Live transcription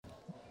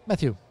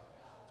Matthew,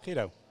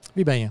 Guido,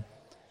 wie ben je?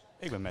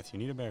 ik ben Matthew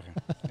Niederberger.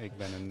 Ik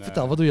ben een,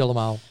 Vertel, wat doe je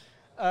allemaal?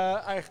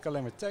 eigenlijk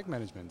alleen maar tech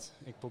management.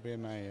 Ik probeer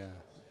mij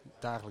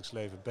dagelijks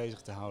leven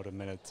bezig te houden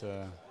met het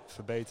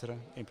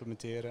verbeteren,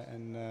 implementeren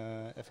en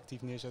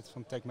effectief neerzetten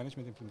van tech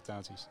management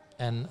implementaties.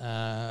 En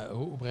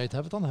hoe breed hebben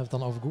we het dan? Hebben we het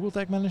dan over Google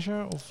Tag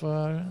Manager of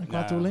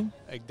qua tooling?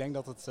 Ik denk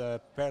dat het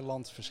per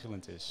land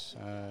verschillend is.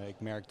 Ik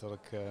merk dat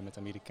ik met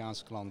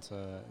Amerikaanse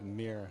klanten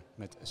meer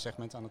met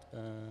Segment aan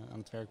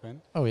het werk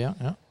ben. Oh ja,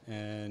 ja.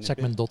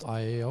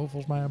 Segment.io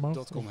volgens mij.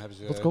 .com hebben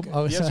ze, die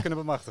hebben ze kunnen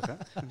bemachtigen.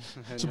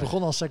 Ze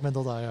begonnen als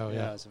Segment.io.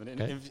 Ja, ze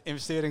hebben een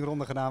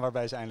investeringronde gedaan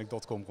waarbij ze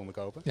eindelijk .com konden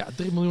kopen. Ja,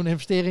 3 miljoen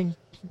investering, 2,5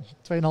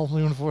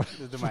 miljoen voor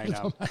de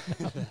domeinnaam.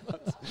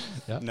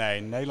 Ja? Nee,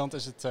 in Nederland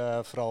is het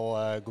vooral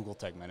Google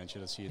Tag Manager.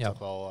 Dat zie je toch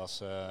wel als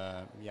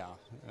de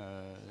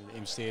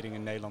investering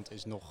in Nederland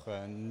is nog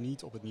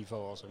niet op het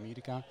niveau als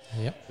Amerika.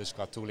 Ja. Dus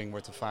qua tooling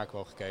wordt er vaak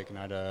wel gekeken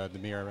naar de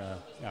meer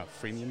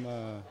freemium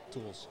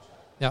tools.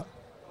 Ja,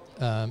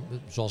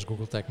 zoals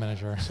Google Tag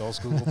Manager. Zoals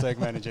Google Tag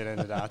Manager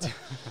inderdaad.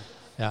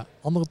 Ja,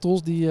 andere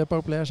tools die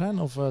populair zijn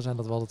of zijn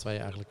dat wel de twee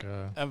eigenlijk?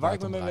 Waar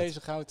ik me mee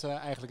bezighoud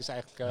ik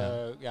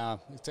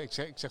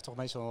zeg toch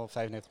meestal 95%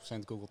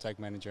 Google Tag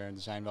Manager. Er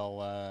zijn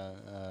wel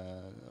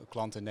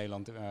klanten in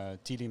Nederland,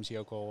 Tilium zie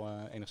je ook al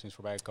enigszins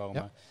voorbij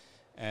komen. Ja.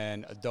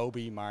 En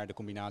Adobe, maar de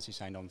combinaties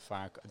zijn dan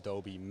vaak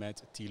Adobe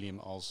met Tilium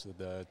als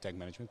de tag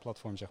management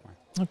platform, zeg maar.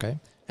 Oké.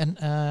 En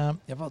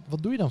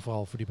wat doe je dan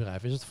vooral voor die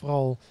bedrijven? Is het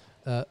vooral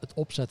het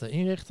opzetten,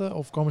 inrichten?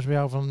 Of komen ze bij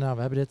jou van, nou,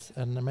 we hebben dit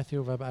en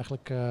Matthew, we hebben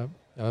eigenlijk...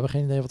 we hebben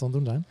geen idee wat we aan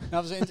het doen zijn.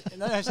 Nou,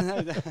 dat is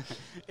een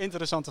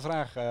interessante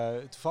vraag.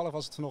 Toevallig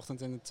was het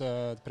vanochtend in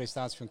de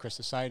presentatie van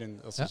Krista Seiden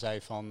dat ze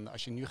zei van,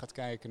 als je nu gaat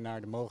kijken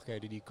naar de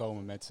mogelijkheden die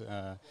komen met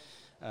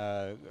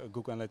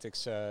Google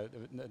Analytics,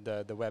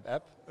 de web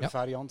app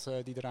variant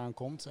die eraan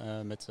komt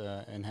met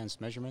enhanced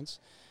measurements.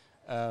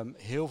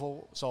 Heel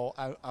veel zal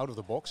out of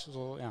the box,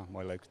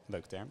 mooi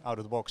leuke term, out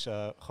of the box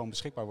gewoon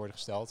beschikbaar worden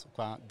gesteld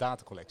qua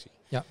datacollectie.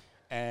 Ja.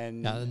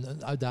 En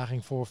een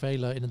uitdaging voor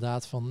velen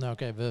inderdaad van,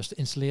 oké, we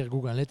installeren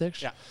Google Analytics.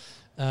 Ja.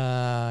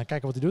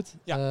 Kijken wat hij doet.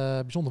 Ja.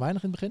 Bijzonder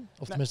weinig in het begin.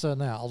 Of tenminste,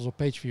 alles op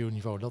pageview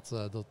niveau, dat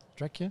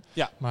track je.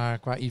 Ja. Maar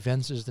qua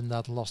events is het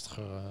inderdaad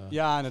lastiger.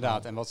 Ja,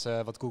 inderdaad. En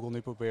wat Google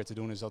nu probeert te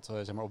doen is dat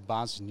zeg maar op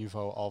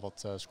basisniveau al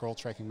wat scroll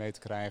tracking mee te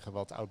krijgen.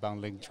 Wat outbound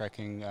link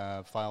tracking,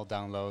 file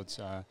downloads,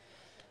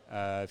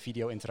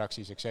 video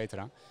interacties,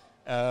 etc.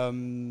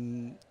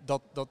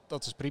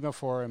 Dat is prima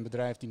voor een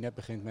bedrijf die net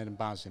begint met een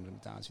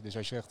basisimplementatie. Dus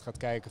als je echt gaat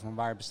kijken van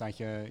waar bestaat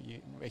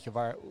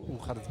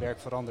hoe gaat het werk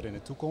veranderen in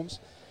de toekomst,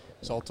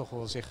 zal het toch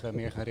wel zich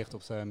meer gaan richten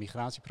op de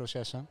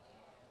migratieprocessen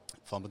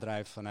van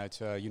bedrijven vanuit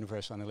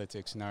Universal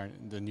Analytics naar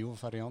de nieuwe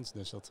variant.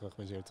 Dus dat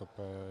gebaseerd op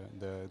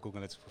de Google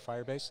Analytics voor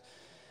Firebase.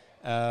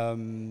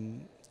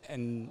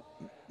 En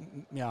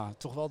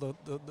toch wel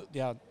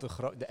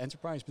de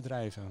enterprise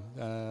bedrijven,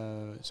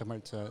 zeg maar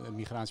het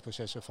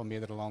migratieprocessen van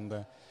meerdere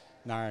landen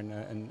naar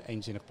een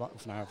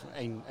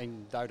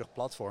eenduidig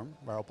platform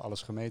waarop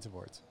alles gemeten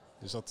wordt.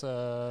 Dus dat,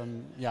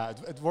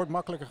 het wordt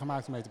makkelijker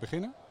gemaakt om mee te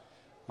beginnen.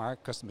 Maar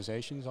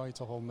customization zal je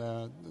toch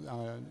wel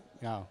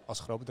als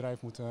groot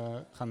bedrijf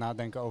moeten gaan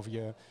nadenken over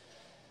je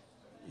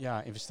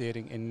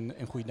investering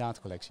in goede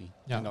datacollectie.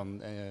 Ja. En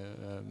dan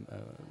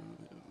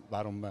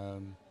waarom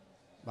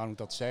ik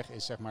dat zeg,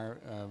 is zeg maar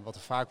wat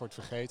er vaak wordt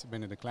vergeten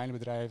binnen de kleine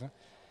bedrijven,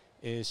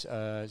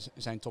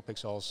 zijn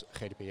topics als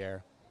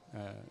GDPR.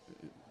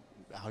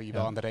 Hou je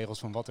wel aan de regels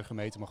van wat er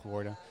gemeten mag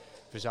worden.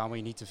 Verzamel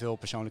je niet te veel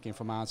persoonlijke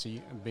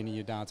informatie binnen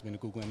je data,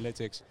 binnen Google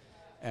Analytics.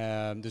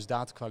 Dus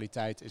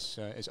datakwaliteit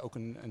is ook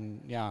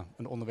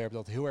een onderwerp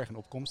dat heel erg in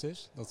opkomst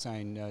is. Dat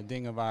zijn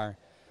dingen waar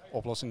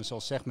oplossingen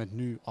zoals Segment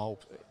nu al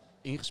op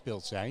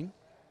ingespeeld zijn.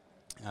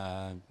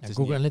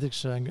 Google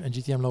Analytics en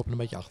GTM lopen een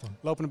beetje achter.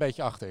 Lopen een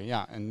beetje achter,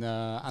 ja. En,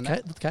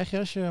 dat krijg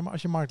je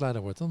als je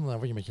marktleider wordt, dan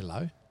word je een beetje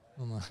lui.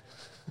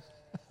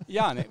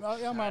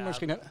 Maar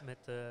misschien...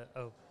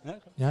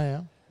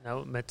 Ja.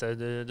 Nou, met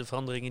de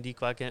veranderingen die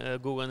qua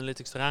Google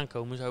Analytics eraan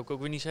komen, zou ik ook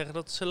weer niet zeggen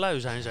dat ze lui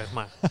zijn, zeg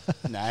maar.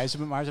 Nee, ze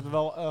hebben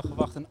wel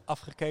gewacht en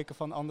afgekeken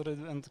van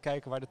anderen en te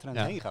kijken waar de trend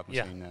heen gaat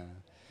misschien. Ja.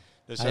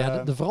 Dus,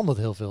 er verandert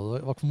heel veel.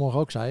 Wat ik vanmorgen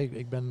ook zei,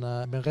 ik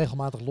ben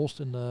regelmatig lost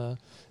in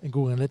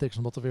Google Analytics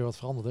omdat er weer wat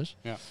veranderd is.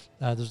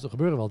 Ja. Dus er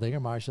gebeuren wel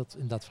dingen, maar als je dat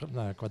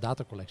inderdaad qua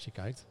datacollectie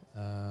kijkt...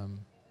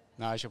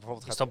 als je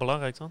bijvoorbeeld is dat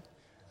belangrijk dan?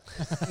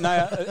 Nou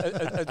ja,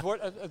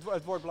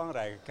 het wordt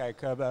belangrijker. Kijk,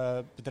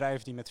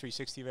 bedrijven die met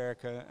 360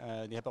 werken,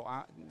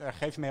 daar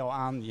geef je mee al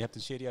aan, je hebt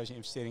een serieuze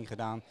investering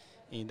gedaan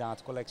in je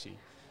datacollectie.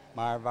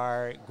 Maar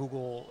waar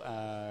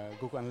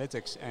Google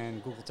Analytics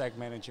en Google Tag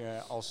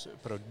Manager als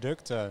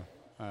producten,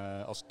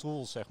 als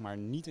tools zeg maar,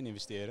 niet in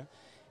investeren,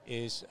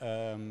 is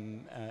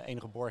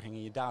enige borging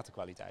in je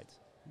datakwaliteit.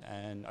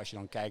 En als je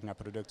dan kijkt naar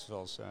producten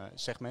zoals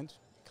Segment,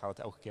 ik ga het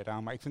elke keer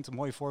aan, maar ik vind het een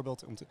mooi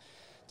voorbeeld om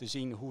te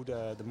zien hoe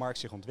de markt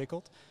zich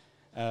ontwikkelt.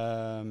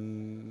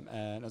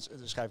 Dan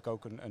schrijf ik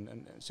ook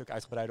een stuk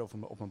uitgebreider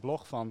over op mijn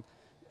blog van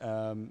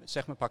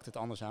Segment pakt het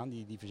anders aan.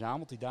 Die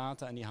verzamelt die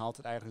data en die haalt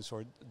het eigenlijk een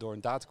soort door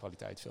een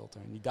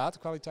datakwaliteitsfilter. En die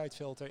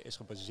datakwaliteitsfilter is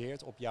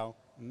gebaseerd op jouw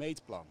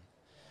meetplan.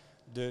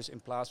 Dus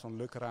in plaats van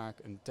lukraak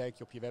een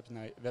tagje op je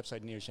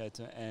website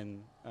neerzetten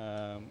en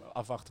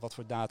afwachten wat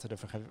voor data er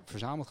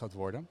verzameld gaat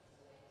worden.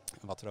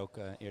 Wat er ook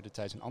eerder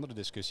tijdens een andere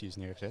discussie is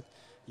neergezet.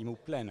 Je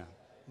moet plannen.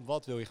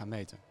 Wat wil je gaan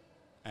meten?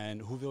 En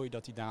hoe wil je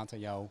dat die data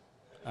jouw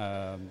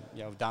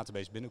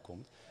database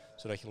binnenkomt,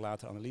 zodat je er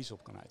later analyse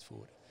op kan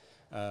uitvoeren.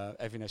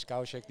 Evgeny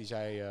Skowshek die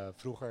zei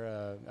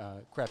vroeger,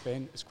 crap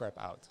in is crap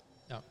out.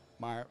 Ja.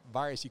 Maar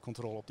waar is die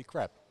controle op die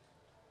crap?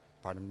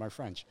 Pardon my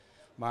French.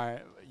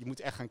 Maar je moet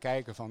echt gaan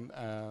kijken van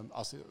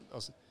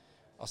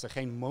als er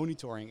geen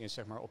monitoring is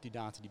zeg maar, op die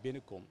data die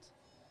binnenkomt.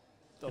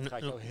 Dat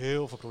gaat jou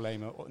heel veel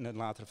problemen in een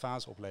latere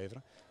fase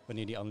opleveren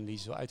wanneer die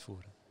analyse wil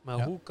uitvoeren.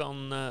 Maar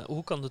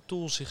hoe kan de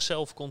tool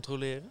zichzelf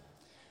controleren?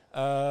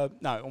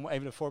 Om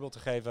even een voorbeeld te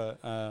geven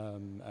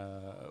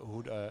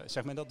hoe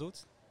Segment dat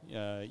doet.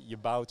 Je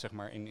bouwt zeg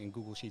maar in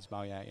Google Sheets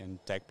bouw jij een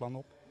tagplan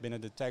op.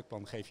 Binnen de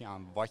tagplan geef je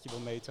aan wat je wil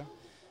meten.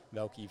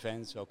 Welke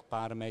events, welke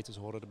parameters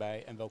horen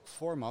erbij en welk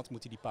format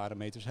moeten die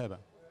parameters hebben.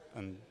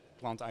 Een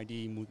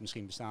klant-ID moet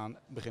misschien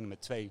beginnen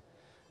met 2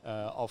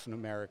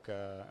 alphanumeric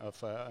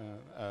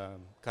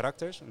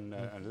karakters,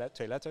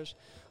 2 letters,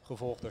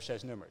 gevolgd door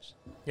 6 nummers.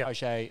 Ja. Als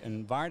jij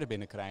een waarde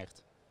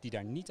binnenkrijgt die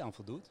daar niet aan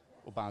voldoet,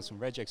 op basis van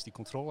regex die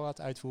controle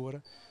laat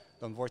uitvoeren,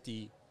 dan wordt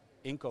die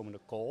inkomende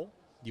call,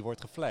 die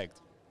wordt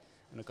geflagged.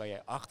 En dan kan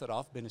jij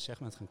achteraf binnen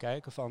Segment gaan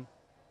kijken van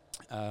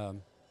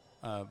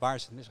waar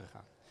is het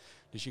misgegaan.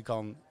 Dus je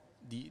kan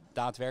die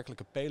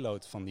daadwerkelijke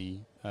payload van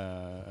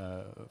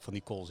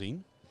die call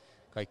zien.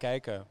 Kan je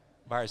kijken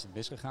waar is het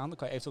misgegaan. Dan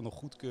kan je eventueel nog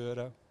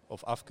goedkeuren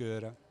of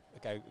afkeuren.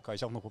 Dan kan je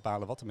zelf nog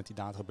bepalen wat er met die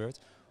data gebeurt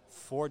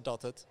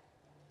voordat het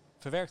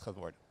verwerkt gaat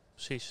worden.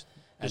 Precies.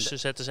 Dus ze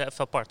zetten ze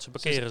even apart, ze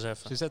parkeren ze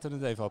even. Ze zetten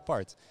het even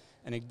apart.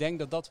 En ik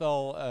denk dat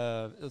wel,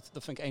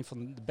 dat vind ik een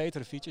van de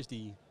betere features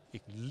die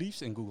ik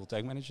liefst in Google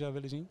Tag Manager zou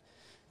willen zien.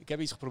 Ik heb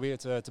iets geprobeerd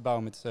te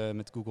bouwen met Google,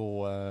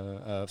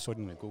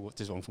 met Google, het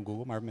is ook van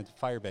Google, maar met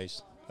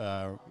Firebase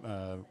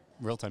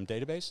Real-Time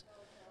Database.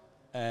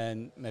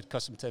 En met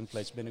custom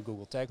templates binnen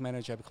Google Tag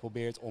Manager heb ik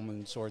geprobeerd om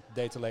een soort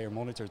data layer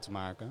monitor te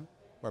maken.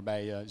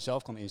 Waarbij je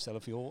zelf kan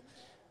instellen van joh,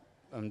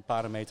 een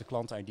parameter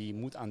klant-ID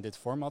moet aan dit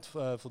format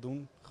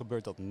voldoen.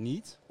 Gebeurt dat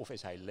niet? Of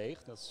is hij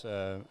leeg? Dat is,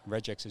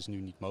 regex is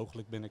nu niet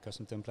mogelijk binnen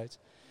custom templates.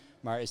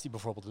 Maar is die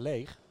bijvoorbeeld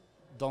leeg,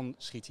 dan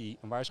schiet hij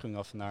een waarschuwing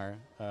af naar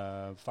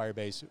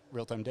Firebase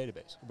Real-Time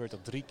Database. Gebeurt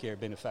dat 3 keer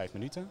binnen 5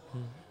 minuten.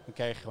 Dan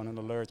krijg je gewoon een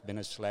alert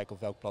binnen Slack of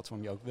welk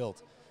platform je ook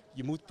wilt.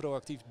 Je moet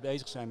proactief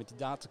bezig zijn met die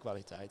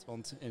datakwaliteit.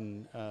 Want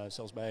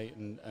zelfs bij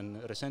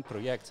een recent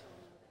project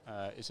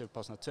is er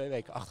pas na 2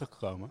 weken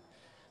achtergekomen,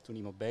 toen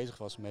iemand bezig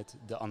was met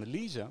de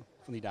analyse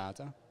van die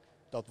data,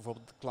 dat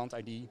bijvoorbeeld de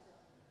klant-ID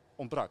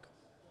ontbrak.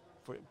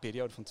 Voor een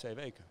periode van 2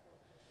 weken.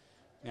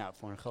 Ja,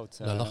 voor een groot...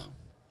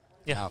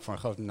 voor een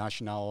groot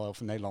nationaal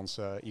of Nederlands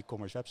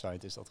e-commerce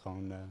website is dat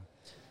gewoon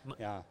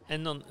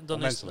en dan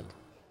onmenselijk.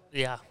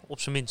 Op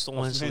zijn minst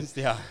onmenselijk.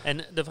 Ja.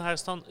 En de vraag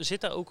is dan,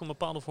 zit daar ook een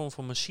bepaalde vorm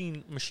van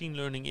machine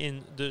learning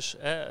in? Dus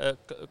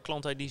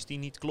klant-ID's die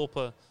niet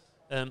kloppen,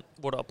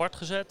 worden apart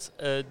gezet.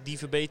 Die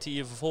verbeter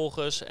je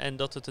vervolgens en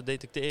dat het te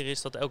detecteren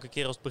is dat elke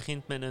keer als het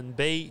begint met een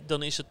B,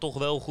 dan is het toch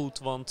wel goed,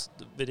 want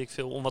weet ik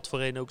veel, om wat voor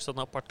reden ook is dat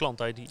een apart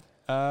klant-ID.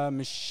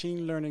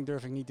 Machine learning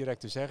durf ik niet direct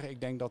te zeggen.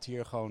 Ik denk dat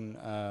hier gewoon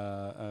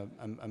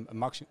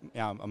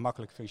een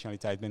makkelijke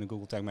functionaliteit binnen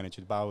Google Tag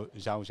Manager te bouwen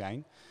zou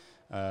zijn.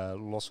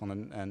 Los van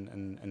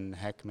een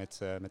hack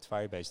met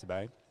Firebase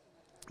erbij.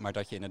 Maar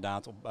dat je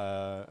inderdaad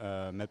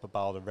met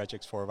bepaalde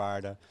regex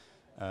voorwaarden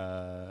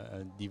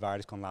die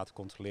waarden kan laten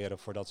controleren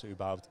voordat ze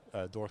überhaupt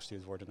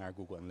doorgestuurd worden naar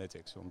Google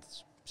Analytics. Want dat is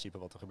in principe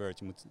wat er gebeurt.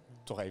 Je moet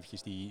toch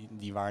eventjes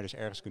die waarden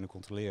ergens kunnen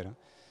controleren.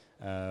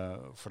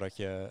 Voordat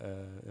je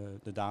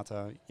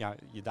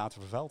je data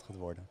vervuild gaat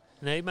worden.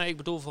 Nee, maar ik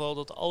bedoel vooral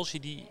dat als je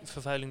die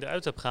vervuiling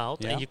eruit hebt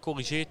gehaald en je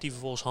corrigeert die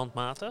vervolgens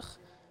handmatig,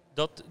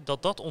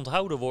 dat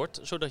onthouden wordt,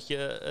 zodat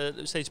je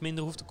steeds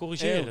minder hoeft te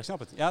corrigeren. Ik snap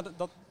het.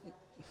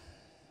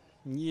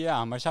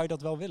 Maar zou je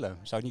dat wel willen?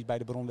 Zou je het niet bij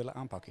de bron willen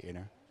aanpakken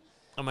eerder?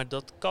 Maar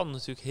dat kan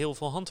natuurlijk heel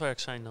veel handwerk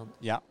zijn dan.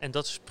 Ja. En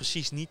dat is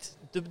precies niet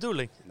de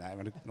bedoeling. Nee,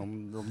 maar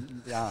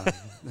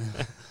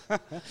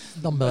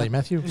Dan bel je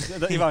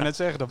Matthew. Ik wou net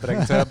zeggen, dat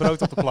brengt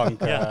brood op de plank.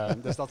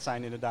 Dus dat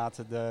zijn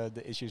inderdaad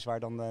de issues waar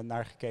dan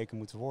naar gekeken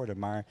moet worden.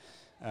 Maar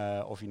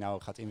of je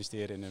nou gaat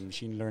investeren in een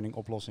machine learning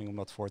oplossing om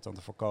dat voortaan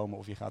te voorkomen,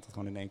 of je gaat het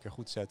gewoon in één keer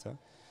goed zetten.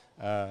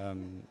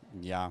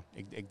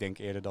 Ik denk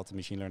eerder dat de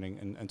machine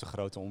learning een te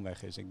grote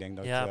omweg is. Ik denk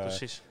dat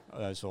precies.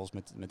 Zoals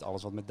met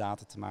alles wat met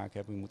data te maken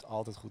heeft, je moet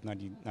altijd goed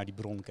naar die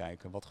bron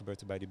kijken. Wat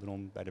gebeurt er bij die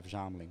bron, bij de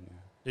verzameling?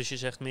 Dus je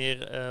zegt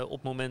meer op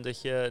het moment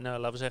dat je,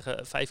 laten we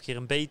zeggen, 5 keer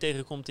een B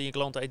tegenkomt in je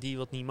klant-ID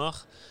wat niet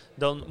mag,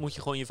 dan moet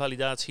je gewoon je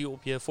validatie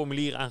op je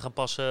formulier aan gaan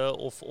passen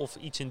of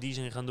iets in die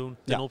zin gaan doen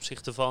ten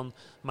opzichte van,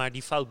 maar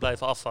die fout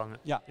blijven afvangen.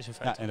 Ja, is in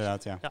feite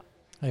inderdaad, ja.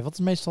 Hey, wat is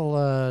meestal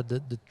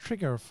de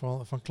trigger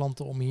van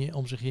klanten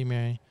om zich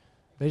hiermee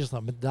bezig te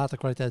houden, met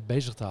datakwaliteit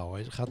bezig te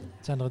houden?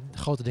 Zijn er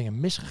grote dingen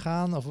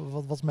misgegaan? Of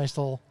wat is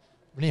meestal...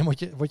 Wanneer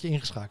word je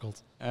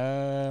ingeschakeld?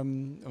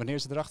 Wanneer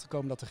ze erachter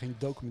komen dat er geen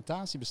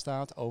documentatie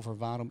bestaat over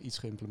waarom iets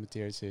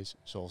geïmplementeerd is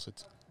zoals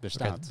het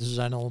bestaat. Okay, dus er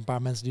zijn al een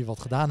paar mensen die wat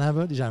gedaan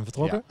hebben, die zijn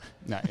vertrokken.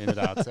 Ja,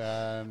 inderdaad.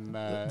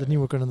 De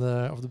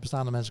nieuwe of de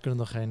bestaande mensen kunnen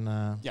nog geen...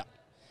 Ja.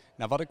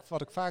 Nou,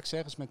 wat ik vaak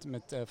zeg is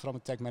vooral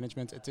met tech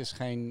management, het is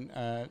geen,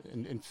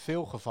 in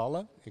veel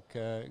gevallen, ik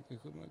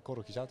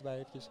korrel je zout erbij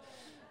eventjes,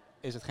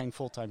 is het geen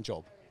fulltime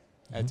job.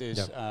 Het is,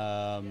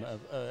 hoe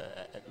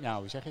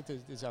zeg je het?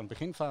 Het is aan de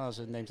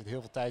beginfase neemt het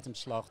heel veel tijd in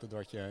beslag,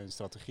 doordat je een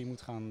strategie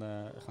moet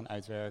gaan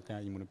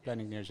uitwerken. Je moet een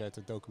planning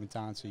neerzetten,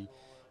 documentatie,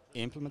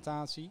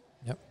 implementatie.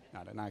 Ja.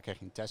 Nou, daarna krijg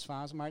je een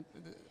testfase, maar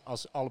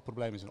als alle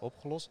problemen zijn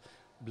opgelost,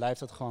 blijft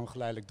dat gewoon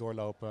geleidelijk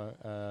doorlopen.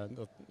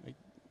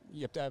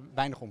 Je hebt daar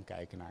weinig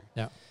omkijken naar.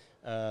 Ja.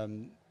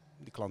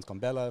 De klant kan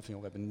bellen van,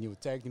 we hebben een nieuwe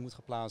tag die moet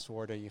geplaatst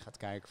worden. Je gaat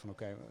kijken van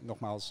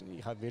nogmaals,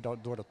 je gaat weer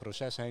door dat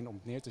proces heen om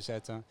het neer te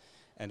zetten.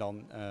 En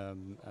dan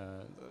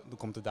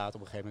komt de data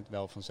op een gegeven moment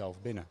wel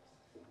vanzelf binnen.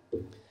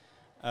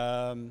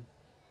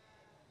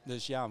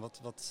 Dus ja,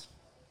 wat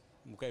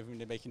moet ik even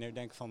een beetje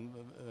neerdenken van...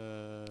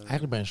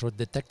 Eigenlijk ben je een soort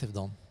detective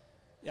dan.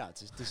 Ja,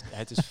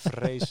 het is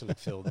vreselijk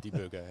veel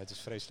debuggen. Het is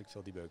vreselijk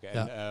veel debuggen.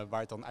 Ja. En waar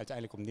het dan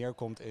uiteindelijk op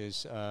neerkomt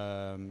is...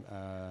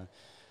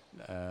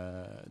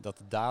 dat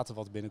de data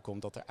wat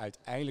binnenkomt, dat er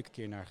uiteindelijk een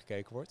keer naar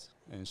gekeken wordt.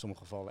 In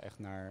sommige gevallen echt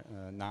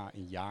na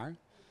een jaar.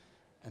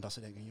 En dat ze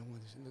denken,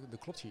 jongen, er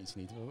klopt hier iets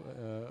niet.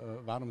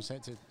 Waarom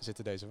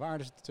zitten deze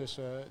waarden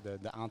tussen?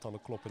 De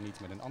aantallen kloppen niet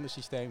met een ander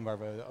systeem waar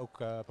we ook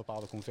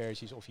bepaalde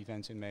conversies of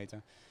events in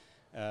meten.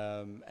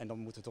 En dan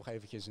moet er toch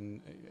eventjes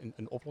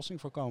een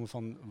oplossing voor komen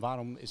van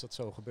waarom is dat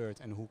zo gebeurd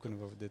en hoe kunnen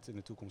we dit in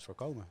de toekomst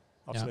voorkomen?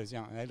 Absoluut,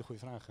 ja, een hele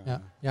goede vraag.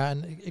 Ja,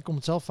 en ik kom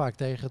het zelf vaak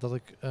tegen dat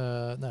ik,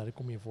 dan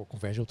kom je voor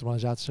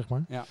conversieoptimalisatie, zeg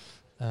maar.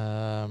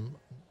 Ja.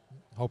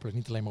 Hopelijk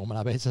niet alleen maar om een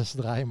AB-test te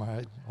draaien,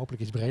 maar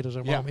hopelijk iets breder,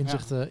 zeg maar, om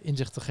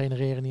inzicht te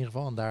genereren in ieder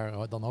geval. En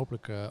daar dan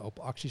hopelijk op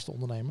acties te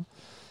ondernemen.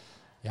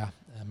 Ja,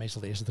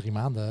 meestal de eerste 3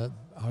 maanden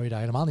hou je daar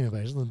helemaal niet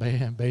mee bezig. Dan ben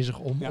je bezig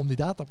om die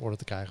data op orde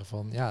te krijgen.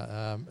 Van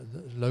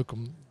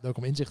leuk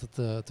om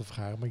inzichten te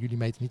vergaren, maar jullie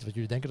meten niet wat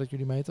jullie denken dat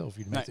jullie meten. Of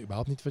jullie meten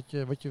überhaupt niet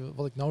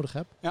wat ik nodig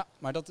heb. Ja,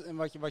 maar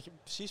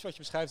precies wat je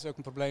beschrijft is ook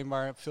een probleem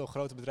waar veel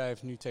grote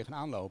bedrijven nu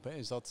tegenaan lopen.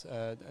 Is dat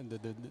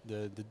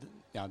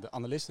de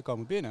analisten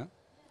komen binnen.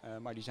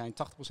 Maar die zijn 80%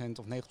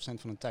 of 90%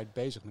 van de tijd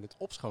bezig met het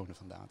opschonen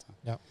van data.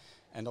 Ja.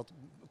 En dat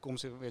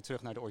komt weer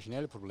terug naar het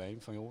originele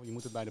probleem van je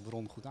moet het bij de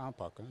bron goed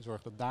aanpakken.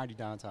 Zorg dat daar die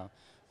data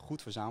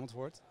goed verzameld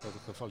wordt, dat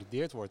het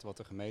gevalideerd wordt wat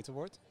er gemeten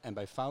wordt. En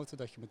bij fouten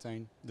dat je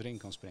meteen erin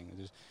kan springen.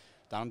 Dus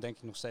daarom denk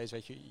ik nog steeds,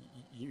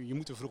 je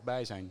moet er vroeg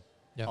bij zijn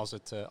als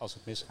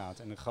het misgaat.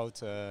 En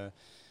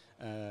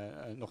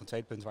nog een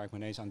tweede punt waar ik me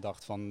ineens aan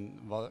dacht van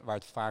waar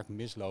het vaak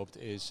misloopt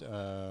is,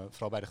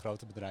 vooral bij de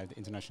grote bedrijven, de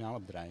internationale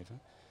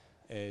bedrijven,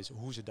 is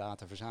hoe ze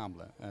data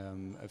verzamelen.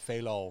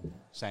 Veelal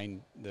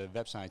zijn de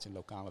websites in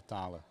lokale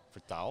talen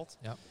vertaald.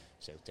 Ja.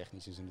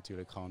 SEO-technisch is het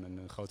natuurlijk gewoon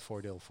een groot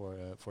voordeel voor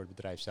het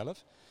bedrijf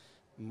zelf.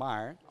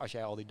 Maar als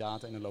jij al die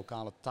data in een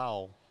lokale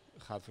taal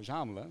gaat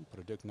verzamelen,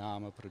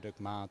 productnamen,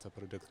 productmaten,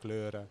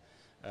 productkleuren,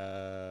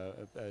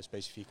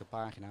 specifieke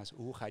pagina's,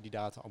 hoe ga je die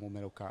data allemaal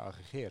met elkaar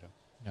aggregeren?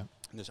 Ja.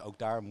 Dus ook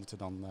daar moet er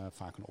dan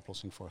vaak een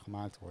oplossing voor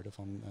gemaakt worden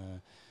van...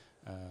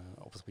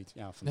 op het gebied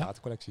van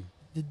datacollectie.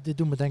 Dit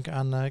doet me denken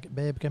aan,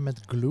 ben je bekend met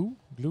Glue?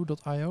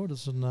 Glue.io, dat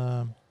is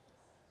een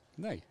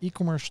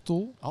e-commerce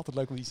tool. Altijd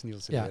leuk om iets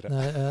nieuws te leren.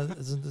 Het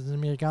is een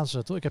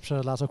Amerikaanse tool. Ik heb ze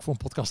laatst ook voor een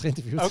podcast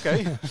geïnterviewd.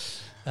 Oké.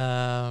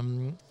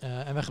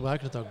 En wij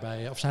gebruiken het ook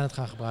zijn het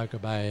gaan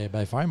gebruiken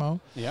bij Vimo.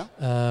 Ja.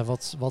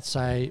 Wat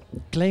zij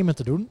claimen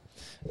te doen.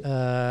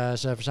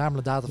 Ze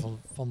verzamelen data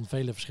van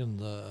vele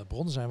verschillende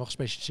bronnen. Ze zijn wel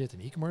gespecialiseerd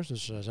in e-commerce.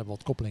 Dus ze hebben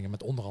wat koppelingen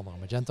met onder andere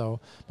Magento.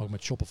 Maar ook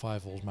met Shopify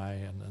volgens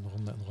mij. En nog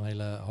een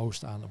hele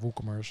host aan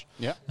WooCommerce.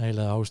 Ja. Een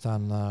hele host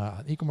aan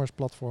e-commerce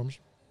platforms.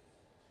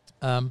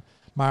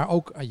 Maar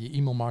ook je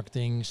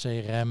e-mailmarketing,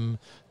 CRM,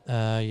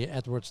 je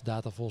AdWords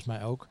data volgens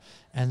mij ook.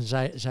 En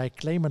zij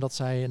claimen dat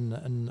zij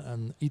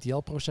een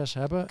ETL-proces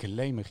hebben.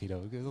 Claimen,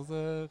 Guido.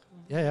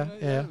 Ja.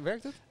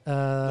 Werkt het?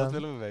 Dat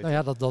willen we weten. Nou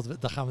ja,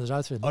 dat gaan we dus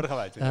uitvinden. Oh, dat gaan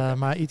we uitvinden.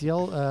 Maar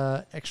ETL,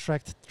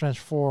 Extract,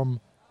 Transform,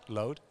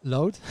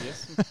 Load.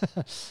 Yes.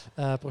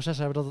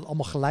 Processen hebben dat het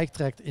allemaal gelijk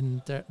trekt.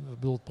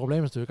 Het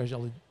probleem is natuurlijk, als je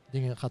al die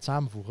dingen gaat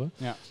samenvoegen.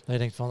 Ja. Dat je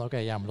denkt van,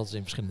 maar dat is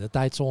in verschillende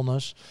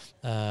tijdzones.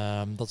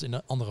 Dat is in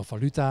een andere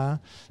valuta.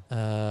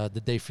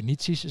 De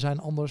definities zijn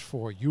anders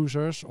voor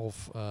users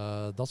of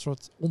dat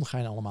soort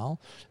ongein allemaal.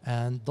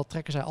 En dat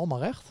trekken zij allemaal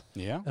recht.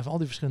 Ja. Van al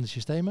die verschillende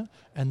systemen.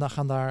 En dan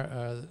gaan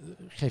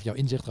geef jou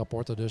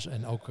inzichtrapporten dus.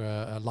 En ook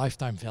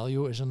lifetime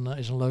value is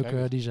een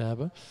leuke die ze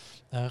hebben.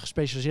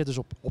 Gespecialiseerd dus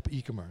op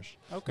e-commerce.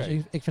 Okay.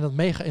 Dus ik vind het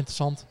mega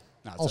interessant.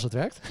 Als het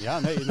werkt. Ja,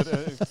 nee,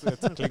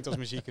 het klinkt als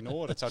muziek in de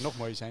oren. Het zou nog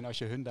mooier zijn als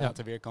je hun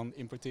data weer kan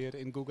importeren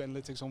in Google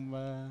Analytics om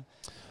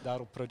daar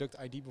op product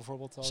ID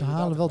bijvoorbeeld... Ze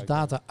halen wel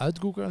data uit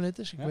Google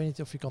Analytics. Ik weet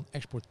niet of je kan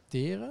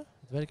exporteren.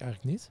 Dat weet ik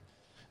eigenlijk niet.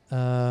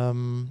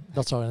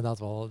 Dat zou inderdaad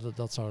wel,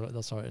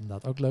 dat zou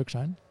inderdaad ook leuk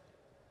zijn.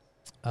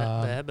 We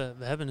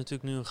hebben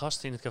natuurlijk nu een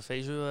gast in het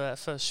café. Zullen we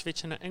even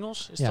switchen naar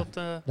Engels? Is Yeah.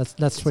 dat...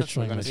 Let's switch to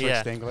We're going to English.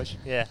 switch to English.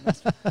 Yeah.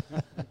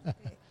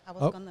 I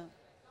was gonna.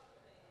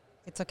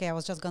 It's okay. I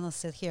was just gonna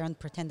sit here and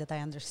pretend that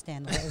I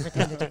understand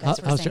everything that you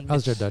guys were saying.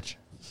 How's your Dutch?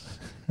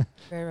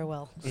 Very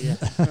well. Yeah.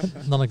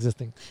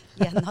 Non-existing.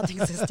 Yeah, not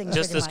existing.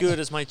 Just pretty as much. good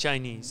as my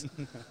Chinese.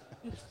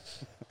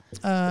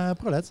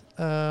 Paulette,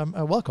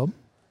 welcome.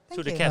 Thank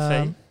To the you.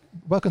 cafe.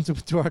 Welcome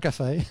to our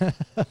cafe.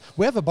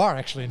 We have a bar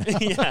actually now.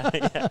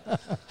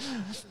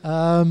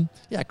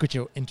 Yeah. Could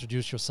you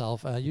introduce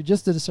yourself? You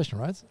just did a session,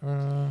 right?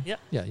 Yeah.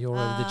 Yeah, you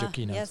already did your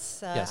keynote. Yes,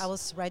 Yes. I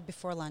was right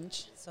before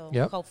lunch, so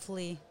Yep.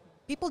 hopefully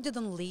people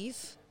didn't leave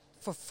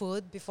for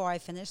food before I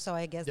finished, so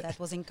I guess that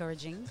was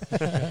encouraging.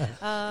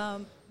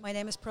 My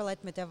name is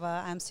Prolette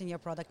Miteva. I'm Senior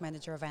Product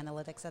Manager of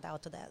Analytics at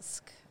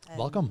Autodesk. And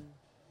Welcome.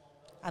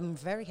 I'm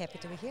very happy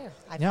to be here.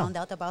 I Yeah. found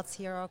out about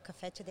Sierra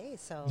Cafe today,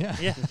 so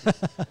Yeah.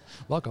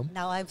 Welcome.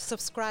 now I've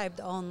subscribed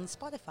on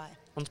Spotify.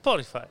 On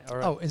Spotify. All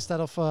right. Oh, instead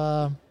of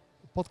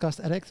Podcast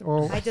Addict,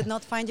 or I did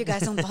not find you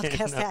guys on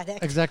Podcast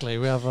Addict. exactly,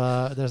 we have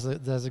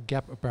there's a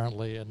gap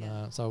apparently,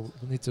 and so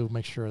we need to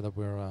make sure that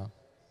we're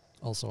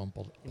also on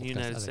In the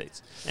United Addict.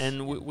 States.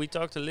 And we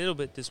talked a little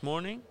bit this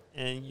morning,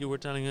 and you were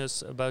telling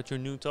us about your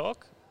new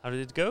talk. How did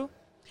it go?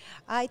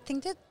 I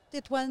think that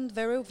it went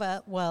very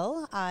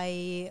well.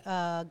 I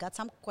got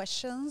some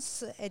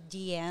questions at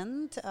the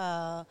end,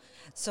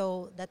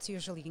 so that's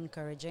usually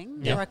encouraging.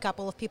 Yeah. There were a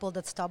couple of people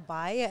that stopped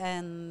by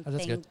and Oh,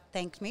 that's good.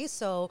 thanked me,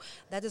 so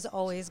that is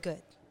always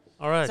good.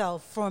 All right. So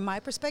from my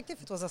perspective,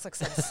 it was a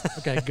success.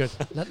 Okay, good.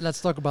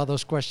 Let's talk about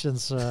those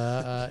questions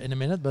in a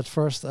minute. But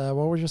first,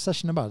 what was your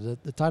session about?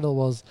 The title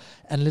was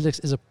 "Analytics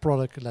is a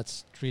product.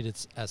 Let's treat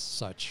it as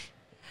such."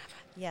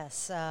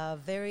 Yes,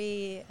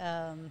 very.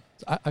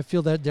 I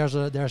feel that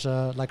there's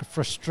a like a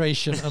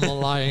frustration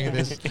underlying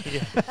this.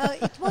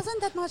 It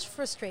wasn't that much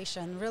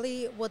frustration.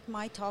 Really, what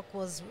my talk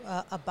was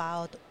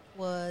about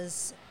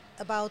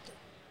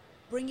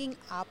bringing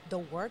up the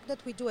work that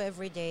we do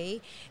every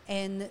day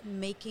and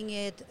making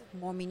it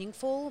more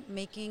meaningful,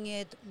 making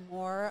it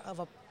more of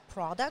a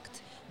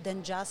product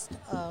than just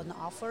an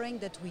offering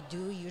that we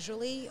do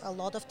usually. A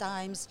lot of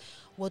times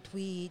what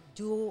we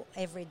do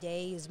every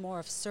day is more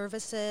of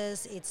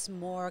services. It's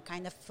more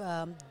kind of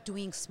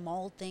doing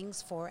small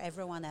things for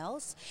everyone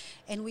else,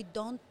 and we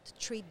don't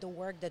treat the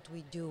work that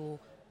we do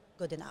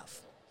good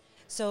enough.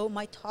 So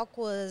my talk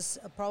was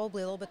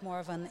probably a little bit more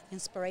of an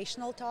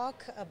inspirational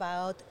talk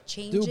about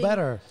changing. Do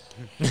better.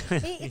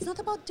 It's not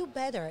about do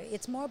better.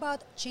 It's more about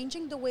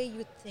changing the way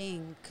you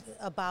think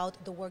about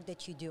the work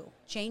that you do.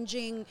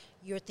 Changing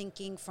your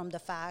thinking from the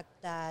fact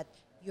that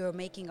you're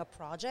making a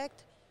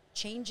project,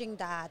 changing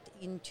that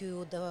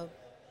into the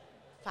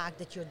fact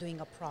that you're doing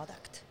a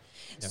product.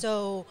 Yeah.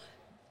 So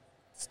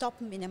stop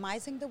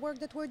minimizing the work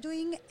that we're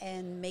doing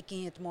and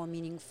making it more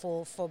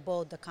meaningful for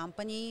both the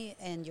company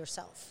and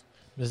yourself.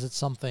 Is it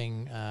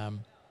something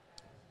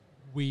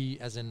we,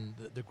 as in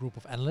the group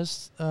of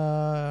analysts,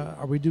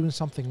 are we doing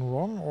something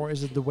wrong, or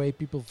is it the way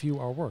people view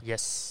our work?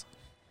 Yes.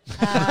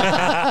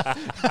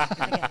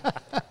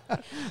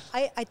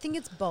 I think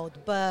it's both,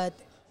 but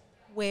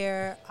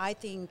where I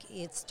think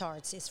it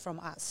starts is from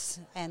us.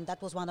 And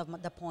that was one of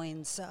the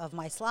points of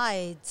my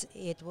slides.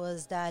 It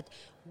was that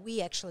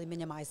we actually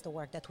minimize the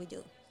work that we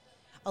do.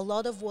 A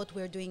lot of what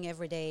we're doing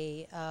every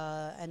day,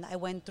 and I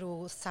went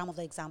through some of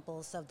the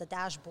examples of the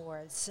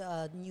dashboards,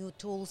 new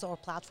tools or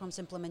platforms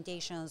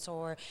implementations,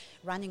 or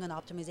running an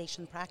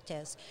optimization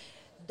practice.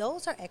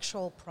 Those are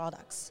actual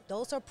products.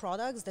 Those are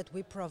products that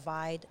we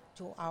provide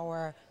to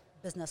our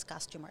business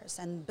customers.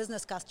 And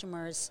business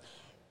customers,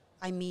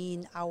 I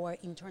mean our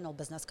internal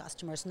business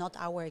customers, not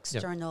our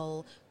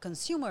external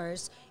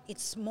consumers.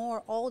 It's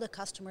more all the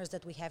customers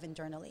that we have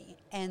internally.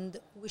 And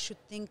we should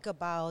think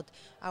about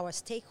our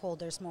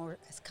stakeholders more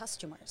as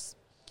customers.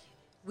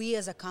 We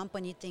as a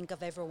company think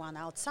of everyone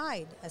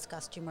outside as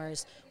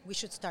customers. We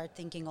should start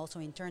thinking also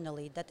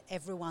internally that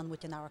everyone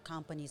within our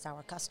company is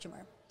our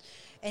customer.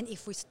 And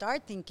if we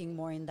start thinking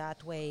more in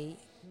that way,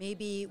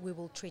 maybe we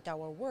will treat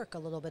our work a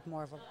little bit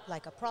more of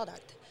like a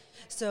product.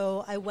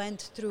 So I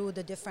went through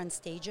the different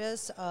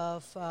stages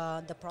of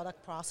the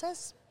product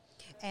process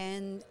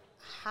and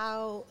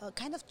how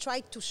kind of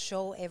tried to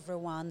show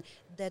everyone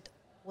that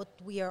what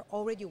we are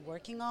already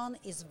working on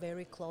is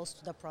very close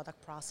to the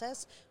product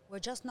process. We're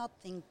just not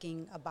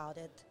thinking about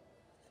it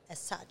as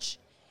such,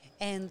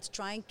 and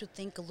trying to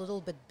think a little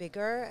bit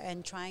bigger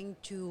and trying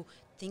to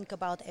think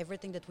about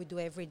everything that we do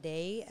every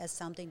day as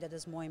something that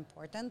is more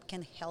important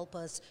can help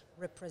us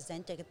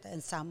represent it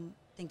as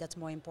something that's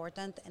more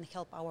important and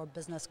help our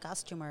business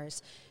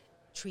customers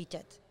treat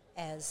it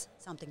as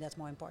something that's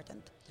more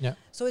important. Yeah.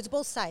 So it's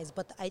both sides,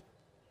 but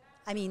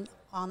I mean,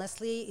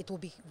 honestly, it will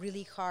be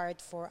really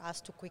hard for us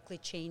to quickly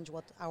change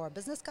what our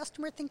business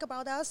customers think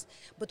about us,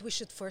 but we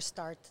should first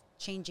start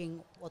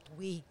changing what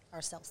we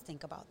ourselves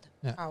think about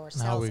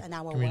ourselves and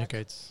our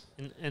communicate.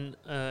 work. And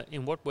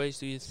in what ways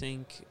do you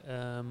think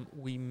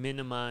we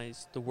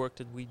minimize the work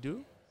that we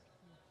do?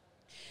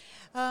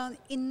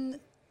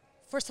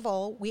 First of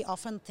all, we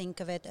often think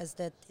of it as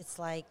that it's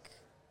like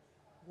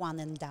one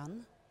and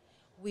done.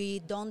 We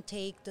don't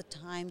take the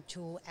time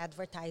to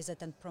advertise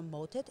it and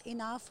promote it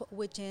enough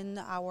within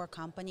our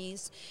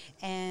companies,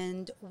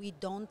 and we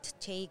don't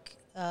take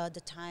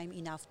the time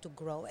enough to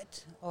grow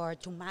it or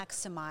to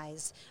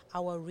maximize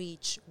our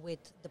reach with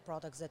the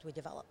products that we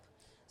develop.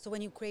 So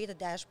when you create a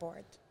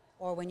dashboard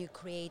or when you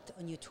create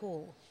a new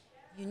tool,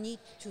 you need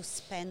to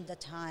spend the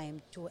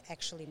time to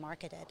actually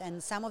market it.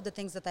 And some of the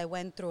things that I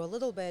went through a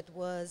little bit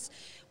was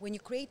when you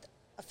create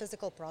a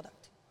physical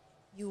product,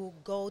 you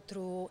go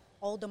through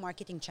all the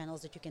marketing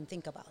channels that you can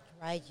think about,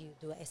 right? You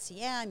do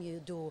SEM,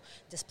 you do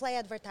display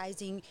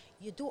advertising,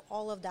 you do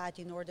all of that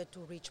in order to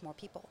reach more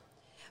people.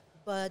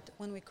 But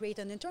when we create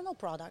an internal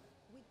product,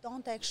 we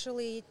don't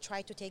actually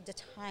try to take the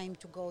time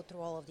to go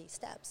through all of these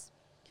steps.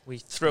 We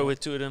throw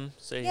it to them,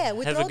 say, have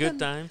a good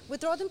time. We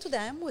throw them to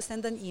them, we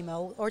send an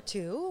email or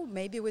two,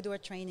 maybe we do a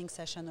training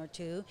session or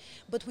two,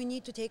 but we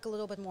need to take a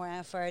little bit more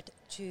effort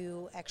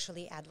to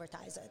actually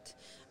advertise it.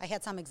 I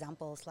had some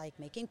examples like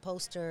making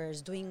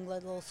posters, doing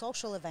little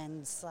social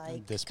events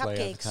like display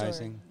cupcakes.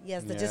 Advertising.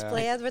 The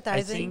display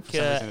advertising.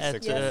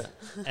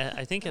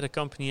 I think at a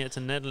company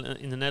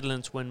in the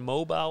Netherlands when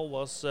mobile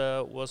was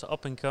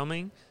up and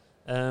coming,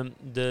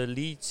 the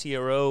lead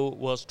CRO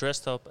was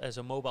dressed up as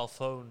a mobile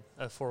phone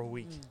for a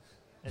week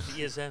at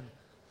the ESM.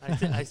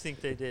 I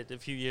think they did a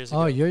few years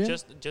ago.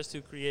 Just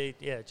to create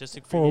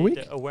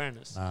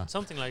awareness,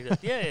 something like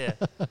that. Yeah.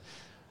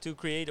 To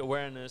create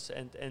awareness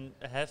and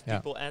have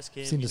people ask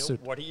him,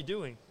 what are you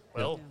doing?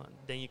 Well,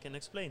 then you can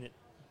explain it.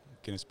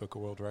 Guinness Book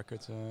of World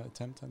Records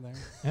attempt on there.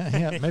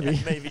 Yeah, maybe.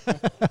 Maybe.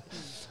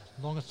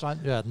 Longest time.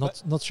 Yeah,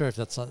 not sure if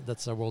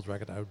that's a world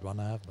record I would want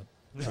to have, but.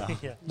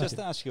 Just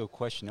to ask you a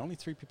question, only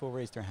 3 people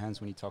raised their hands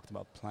when you talked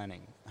about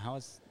planning. How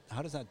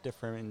does that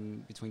differ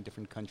between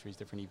different countries,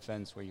 different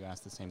events where you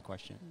ask the same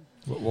question?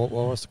 What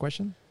was the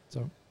question?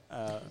 So,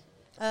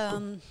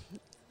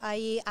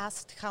 I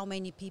asked how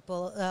many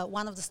people.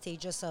 One of the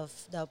stages of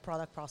the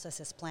product process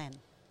is plan.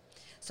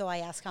 So I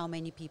asked how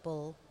many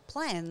people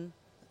plan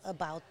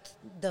about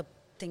the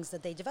things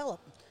that they develop,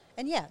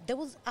 and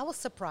I was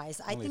surprised.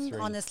 Only I think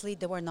 3. Honestly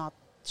they were not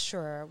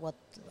sure what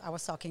I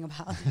was talking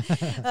about.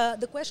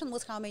 The question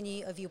was how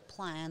many of you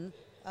plan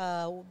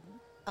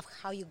of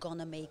how you're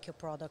gonna make your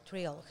product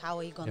real, how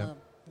are you gonna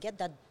get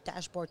that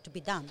dashboard to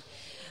be done.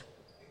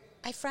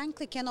 I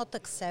frankly cannot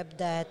accept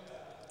that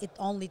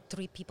only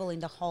 3 people in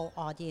the whole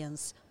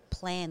audience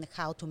plan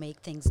how to make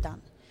things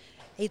done.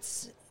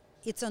 It's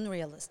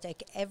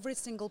unrealistic. Every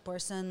single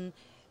person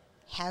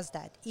has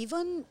that.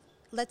 Even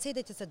let's say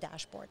that it's a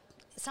dashboard,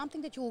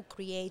 something that you will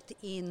create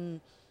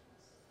in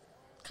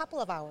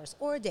couple of hours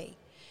or a day,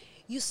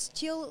 you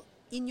still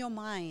in your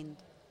mind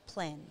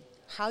plan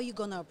how you're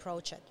gonna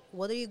approach it.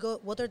 What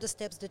are the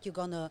steps that you're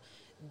gonna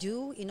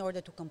do in order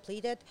to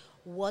complete it?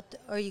 What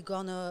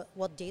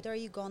data are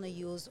you gonna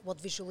use? What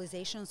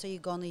visualizations are you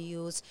gonna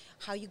use?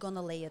 How you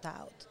gonna lay it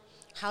out?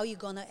 How you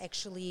gonna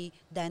actually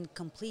then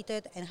complete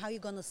it? And how you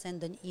gonna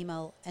send an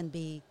email and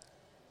be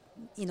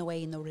in a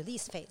way in a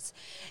release phase?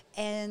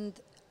 And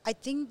I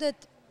think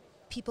that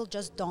people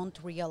just don't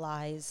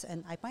realize,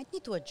 and I might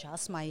need to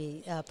adjust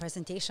my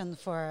presentation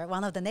for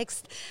one of the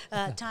next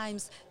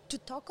times to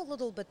talk a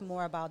little bit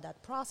more about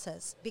that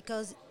process,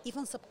 because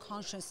even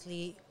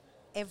subconsciously,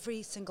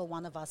 every single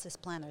one of us is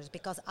planners,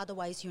 because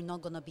otherwise you're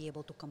not going to be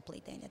able to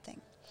complete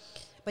anything.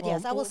 But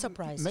yes, I was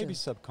surprised. Maybe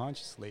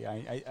subconsciously.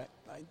 I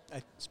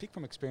speak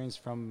from experience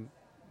from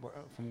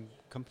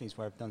companies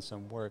where I've done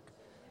some work.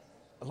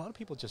 A lot of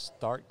people just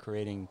start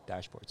creating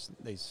dashboards.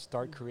 They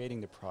start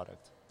creating the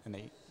product, and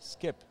they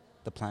skip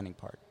the planning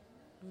part.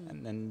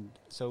 And then,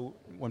 so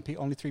when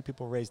only 3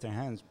 people raise their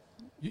hands,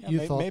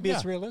 you thought maybe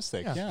it's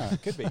realistic. Yeah,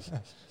 it could be.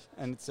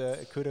 And it's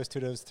kudos to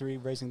those 3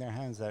 raising their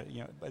hands.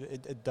 But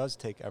it does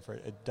take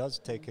effort. It does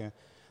take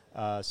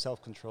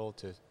self-control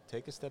to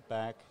take a step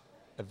back,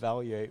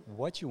 evaluate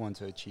what you want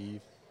to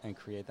achieve, and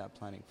create that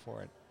planning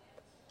for it.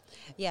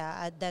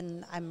 Yeah,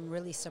 then I'm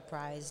really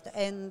surprised.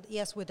 And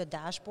yes, with a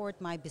dashboard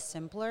might be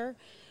simpler,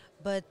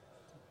 but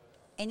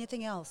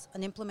anything else,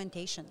 an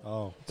implementation.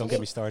 Oh, don't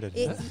get me started.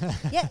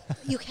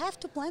 You have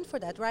to plan for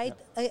that, right?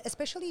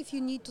 Especially if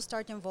you need to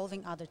start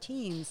involving other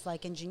teams,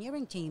 like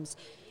engineering teams,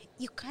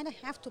 you kind of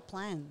have to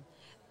plan.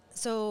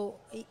 So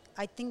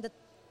I think that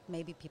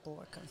maybe people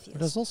were confused. But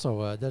there's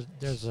also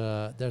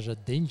there's a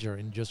danger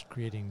in just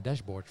creating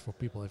dashboards for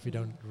people if you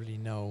don't really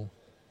know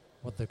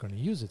what they're going to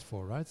use it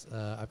for, right?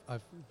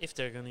 If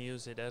they're going to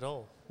use it at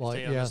all. Well,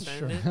 if they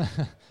understand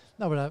it.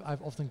 No, but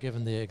I've often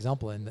given the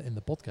example in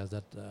the podcast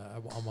that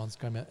I once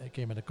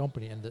came at a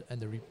company and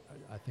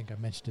I think I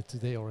mentioned it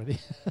today already,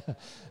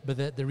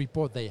 but the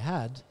report they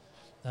had,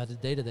 the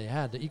data they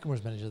had, the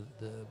e-commerce manager,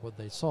 what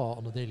they saw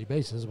on a daily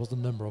basis was the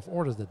number of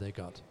orders that they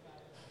got.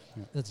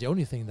 Yeah. That's the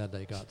only thing that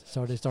they got.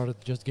 So they started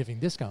just giving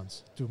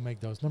discounts to make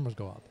those numbers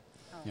go up.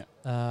 Oh.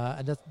 Yeah.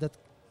 And that.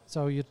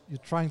 So you're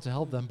trying to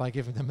help them by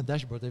giving them a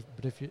dashboard,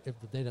 but if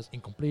the data is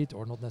incomplete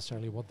or not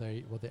necessarily what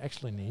they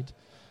actually need,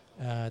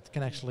 it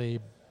can actually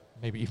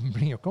maybe even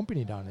bring your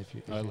company down if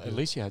you. At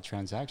least you had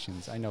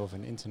transactions. I know of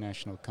an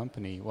international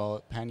company,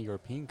 well,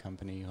 pan-European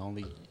company, who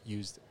only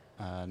used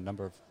a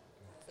number of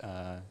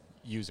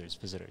users,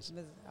 visitors.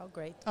 Oh,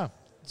 great.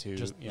 To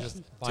Just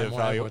to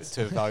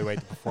evaluate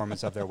the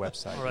performance of their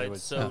website. All right,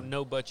 so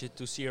no budget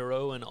to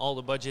CRO and all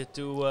the budget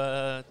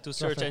to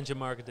search engine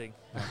marketing.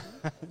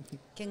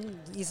 Can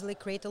easily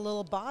create a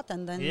little bot,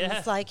 and then Yeah.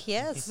 it's like,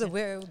 yes,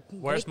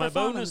 Where's my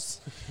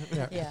bonus?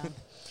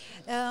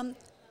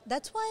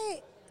 That's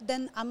why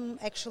then I'm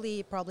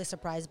actually probably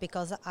surprised,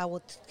 because I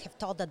would have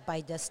thought that by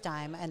this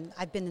time, and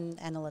I've been in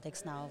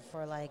analytics now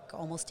for like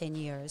almost 10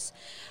 years,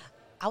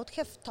 I would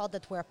have thought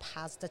that we're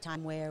past the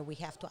time where we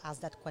have to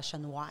ask that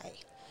question, why,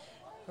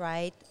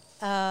 right?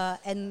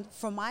 And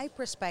from my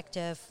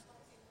perspective,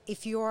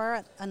 if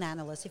you're an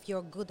analyst, if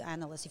you're a good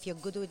analyst, if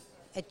you're good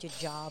at your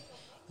job,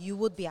 you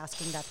would be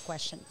asking that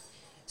question.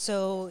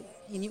 So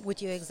with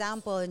your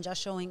example and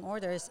just showing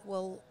orders,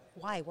 well,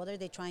 why? What are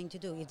they trying to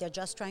do? If they're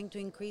just trying to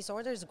increase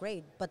orders,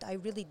 great. But I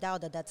really doubt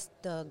that that's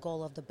the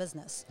goal of the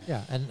business.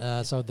 Yeah,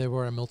 and so they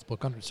were in multiple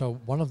countries. So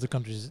one of the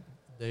countries,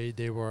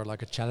 they were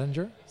like a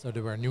challenger, so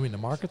they were new in the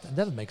market, and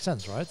that makes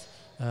sense, right?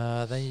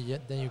 Then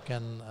you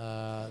can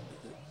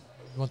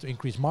you want to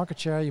increase market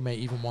share. You may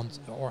even want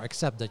or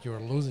accept that you're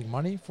losing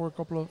money for a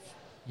couple of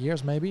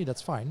years, maybe.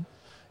 That's fine,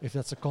 if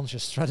that's a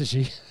conscious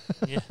strategy.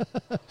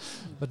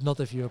 But not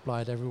if you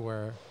apply it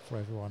everywhere for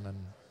everyone. And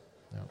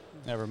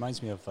that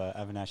reminds me of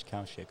Avinash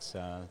Kaushik's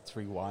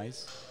 3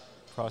 Whys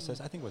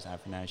process. I think it was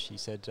Avinash. He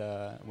said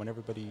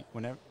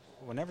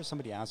whenever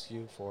somebody asks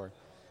you for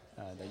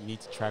that you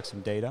need to track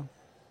some data,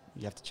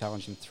 you have to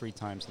challenge them 3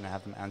 times and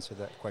have them answer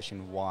that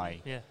question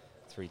why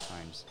 3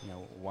 times.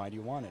 Why do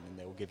you want it? And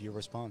they will give you a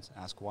response.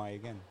 Ask why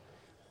again.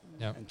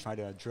 And try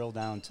to drill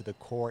down to the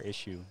core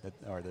issue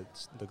or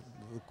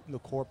the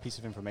core piece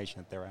of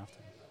information that they're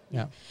after.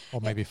 Yeah, or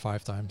maybe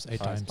 5 times, 8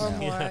 times. Or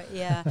more,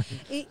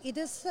 It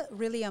is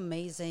really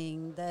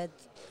amazing that,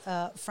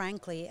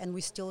 frankly, and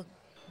we still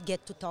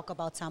get to talk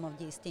about some of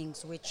these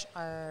things, which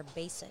are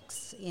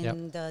basics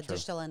in the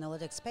digital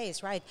analytics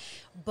space, right?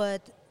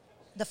 But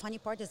the funny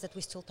part is that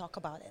we still talk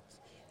about it.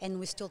 And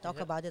we still talk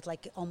about it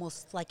like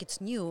almost like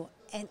it's new,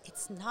 and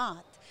it's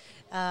not.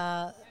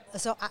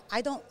 So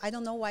I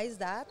don't know why is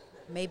that.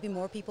 Maybe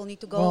more people need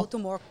to go to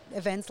more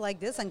events like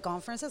this and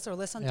conferences, or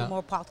listen to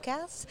more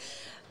podcasts.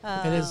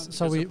 It is.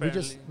 So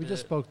we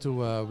just spoke to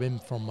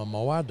Wim from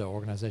MOA, the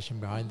organization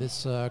behind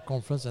this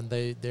conference, and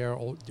the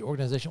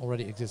organization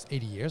already exists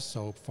 80 years,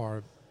 so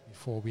far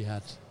before we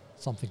had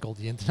something called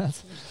the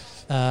internet.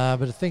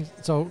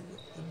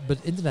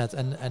 But internet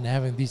and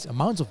having these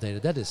amounts of data,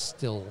 that is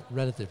still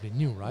relatively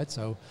new, right?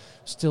 So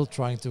still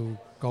trying to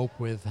cope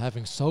with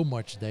having so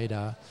much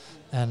data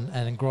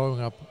and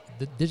growing up.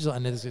 The digital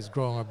analytics is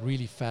growing up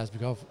really fast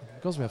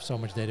because we have so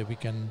much data, we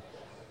can,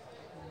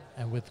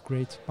 and with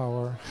great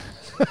power.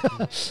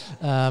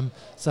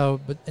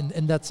 But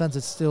in that sense,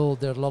 it's still,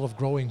 there are a lot of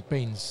growing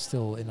pains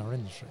still in our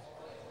industry.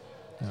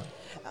 Yeah.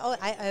 Oh,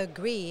 I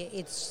agree.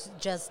 It's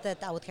just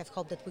that I would have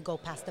hoped that we go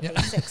past the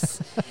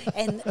basics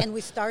and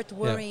we start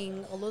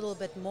worrying a little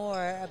bit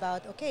more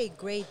about, okay,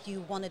 great,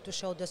 you wanted to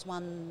show this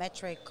one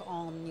metric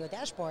on your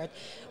dashboard,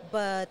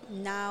 but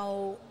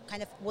now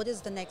kind of what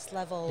is the next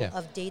level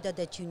of data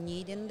that you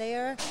need in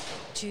there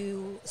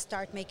to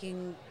start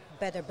making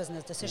better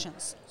business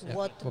decisions?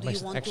 What do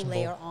you want to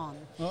layer on?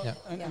 Well,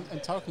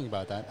 and talking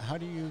about that, how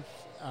do you,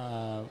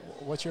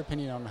 what's your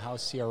opinion on how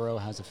CRO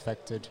has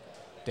affected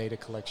data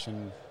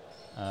collection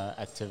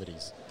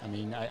activities? I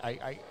mean,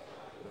 I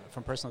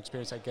from personal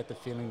experience, I get the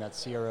feeling that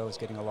CRO is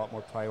getting a lot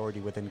more priority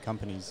within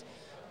companies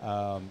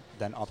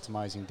than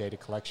optimizing data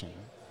collection.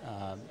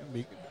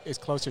 It's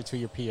closer to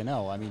your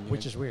P&L. I mean,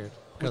 which is weird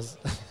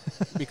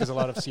because a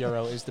lot of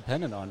CRO is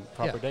dependent on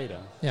proper data.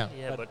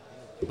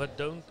 But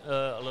don't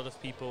a lot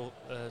of people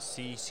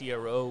see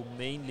CRO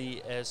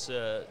mainly as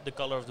the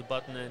color of the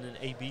button and an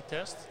A/B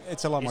test?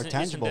 It's a lot more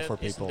tangible for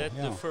people. Isn't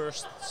that the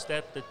first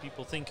step that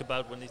people think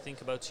about when they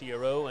think about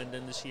CRO? And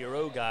then the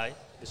CRO guy,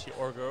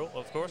 or girl,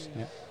 of course,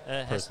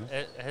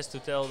 has to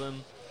tell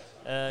them,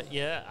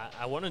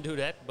 I want to do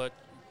that, but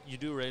you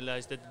do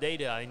realize that the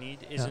data I need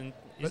isn't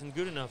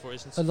good enough or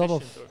isn't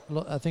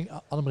sufficient. I think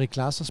Annemarie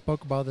Klaassen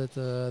spoke about it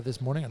this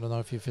morning. I don't know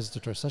if you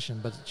visited her session,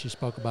 but she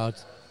spoke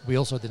about, we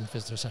also didn't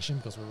visit her session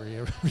because we were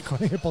here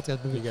recording a podcast.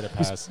 But you get a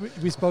pass.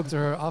 We spoke to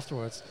her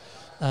afterwards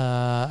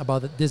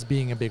about this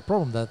being a big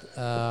problem, that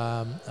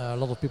a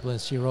lot of people in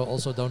CRO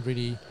also don't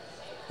really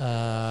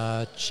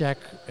check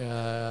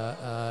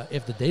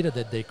if the data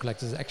that they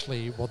collect is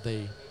actually what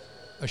they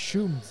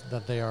assumed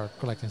that they are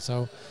collecting.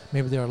 So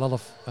maybe there are a lot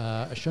of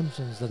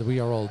assumptions that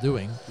we are all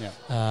doing,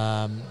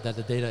 that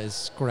the data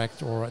is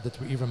correct, or that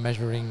we're even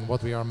measuring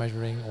what we are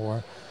measuring,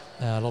 or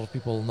a lot of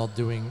people not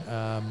doing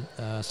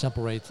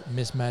sample rate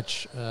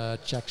mismatch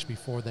checks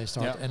before they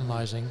start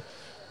analyzing,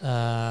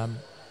 and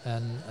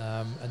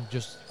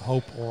just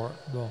hope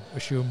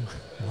assume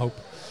hope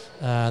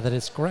that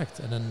it's correct,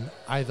 and then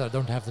either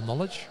don't have the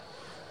knowledge,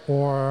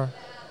 or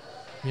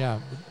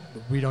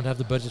we don't have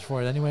the budget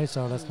for it anyway,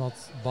 so let's not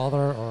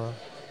bother, or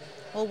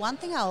Well, one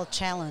thing I'll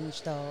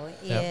challenge though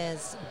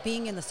is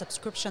being in a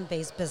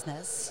subscription-based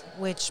business,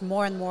 which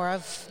more and more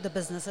of the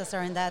businesses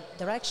are in that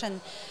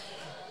direction.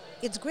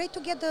 It's great to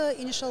get the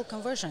initial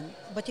conversion,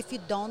 but if you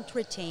don't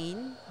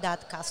retain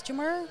that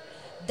customer,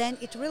 then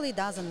it really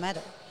doesn't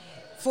matter.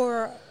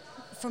 For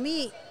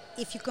me,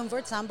 if you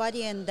convert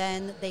somebody and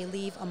then they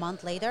leave a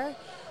month later,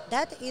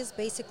 that is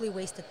basically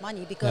wasted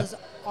money because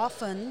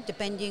often,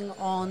 depending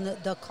on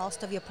the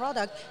cost of your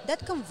product,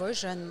 that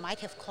conversion might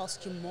have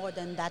cost you more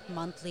than that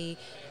monthly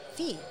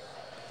fee.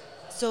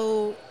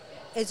 So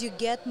as you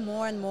get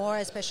more and more,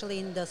 especially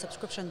in the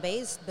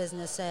subscription-based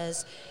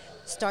businesses,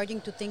 starting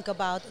to think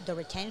about the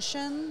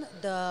retention,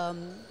 the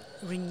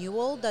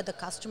renewal that the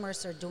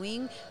customers are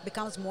doing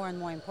becomes more and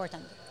more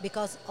important,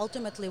 because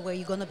ultimately where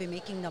you're going to be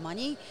making the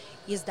money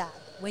is that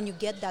when you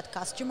get that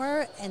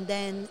customer, and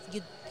then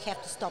you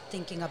have to stop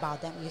thinking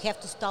about them. You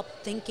have to stop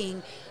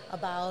thinking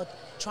about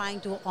trying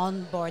to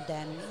onboard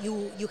them.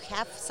 You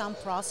have some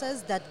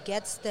process that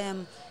gets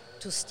them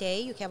to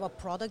stay. You have a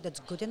product that's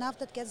good enough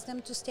that gets them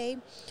to stay.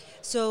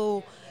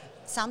 So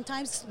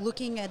sometimes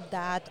looking at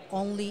that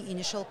only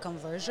initial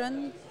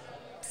conversion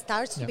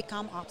starts to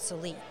become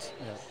obsolete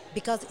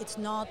because it's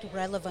not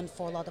relevant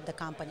for a lot of the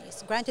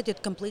companies. Granted,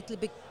 it completely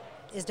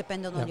is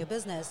dependent on your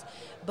business,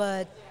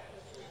 but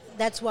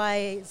that's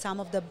why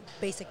some of the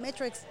basic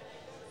metrics,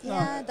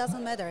 it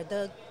doesn't matter.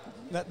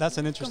 That's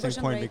an interesting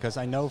point because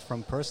I know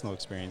from personal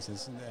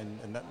experiences,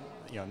 and that,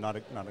 not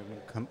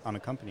on a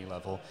company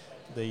level,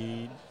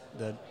 there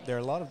are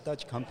a lot of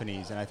Dutch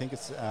companies, and I think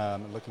it's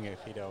looking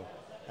at Guido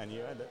and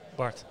you,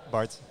 Bart,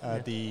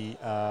 the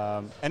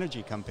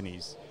energy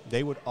companies,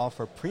 they would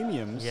offer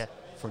premiums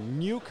for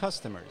new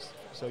customers.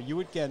 So you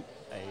would get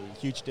a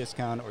huge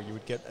discount, or you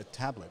would get a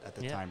tablet at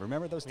the time.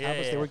 Remember those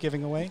tablets they were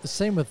giving away? The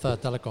same with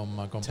telecom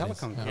companies.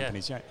 Telecom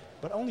companies,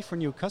 but only for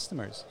new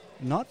customers,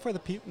 not for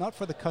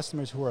the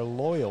customers who are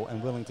loyal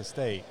and willing to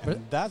stay.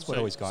 And that's what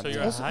always got me.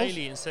 So you're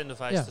highly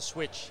incentivized to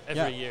switch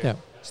every year. Yeah.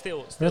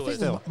 Still, but I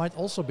think it might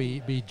also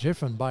be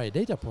driven by a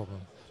data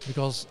problem,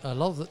 because a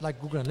lot of like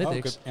Google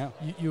Analytics,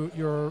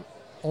 you're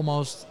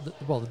almost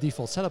the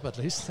default setup at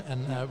least,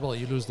 and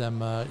you lose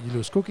them, you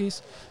lose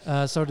cookies.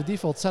 So the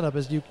default setup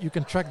is you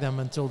can track them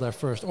until their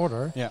first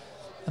order. Yeah.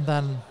 And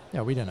then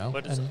we don't know.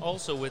 But it's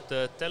also with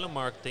the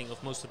telemarketing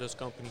of most of those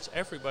companies,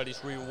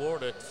 everybody's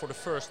rewarded for a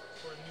new sale.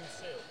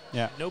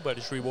 Yeah.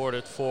 Nobody's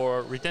rewarded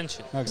for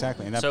retention. No,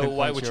 exactly. And that so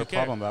why would your you care?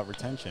 problem about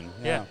retention.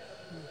 Yeah.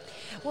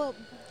 Well,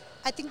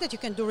 I think that you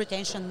can do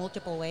retention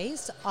multiple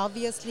ways.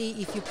 Obviously,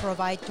 if you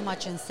provide too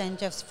much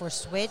incentives for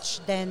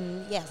switch,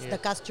 then yes, the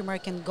customer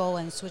can go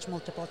and switch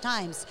multiple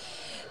times.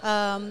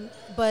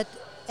 But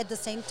at the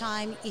same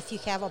time, if you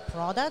have a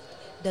product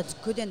that's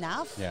good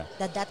enough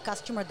that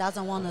customer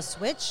doesn't want to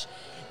switch,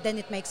 then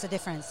it makes a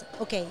difference.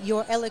 Okay,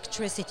 your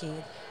electricity.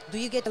 Do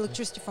you get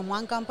electricity from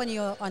one company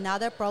or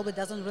another? Probably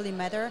doesn't really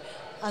matter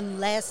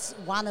unless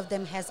one of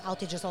them has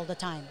outages all the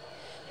time.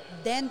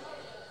 Then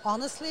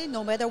honestly,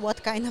 no matter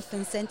what kind of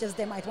incentives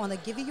they might want to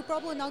give you, you're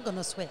probably not going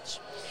to switch.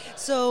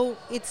 So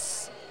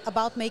it's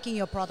about making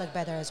your product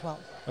better as well.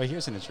 Well,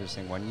 here's an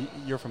interesting one.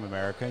 You're from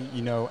America.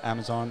 You know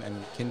Amazon and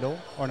Kindle,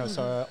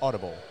 sorry,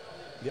 Audible,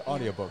 the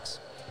audiobooks.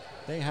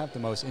 They have the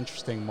most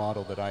interesting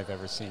model that I've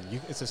ever seen.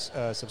 It's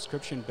a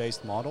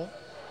subscription-based model,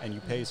 and you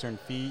pay a certain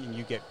fee, and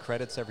you get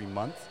credits every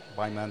month,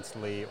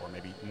 bi-monthly, or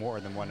maybe more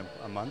than one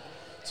a month,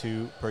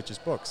 to purchase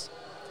books.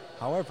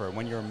 However,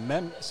 when you're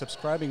a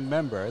subscribing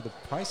member, the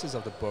prices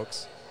of the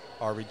books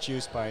are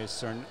reduced by a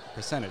certain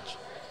percentage.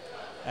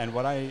 And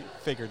what I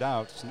figured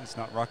out, it's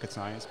not rocket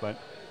science, but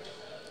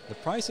the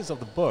prices of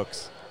the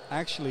books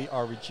actually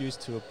are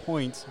reduced to a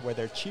point where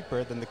they're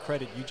cheaper than the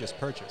credit you just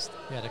purchased.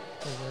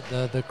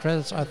 Yeah, the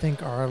credits I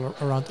think are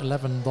around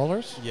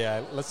 $11.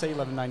 Yeah, let's say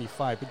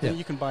 $11.95, but then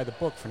you can buy the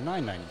book for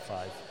 $9.95.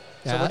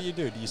 So what do?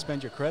 Do you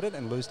spend your credit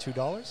and lose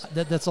 $2?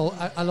 That's all.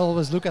 I'll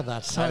always look at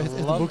that. So if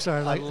the books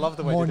are like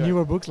more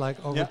newer books, like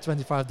over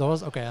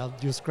 $25, okay, I'll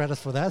use credit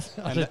for that.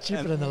 Are they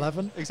cheaper than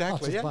 11?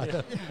 Exactly.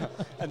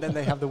 And then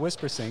they have the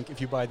WhisperSync. If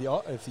you buy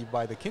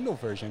the Kindle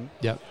version,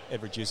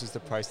 it reduces the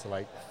price to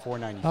like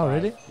 $4.95. Oh,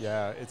 really?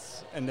 Yeah.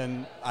 And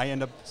then I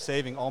end up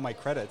saving all my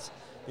credits,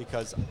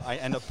 because I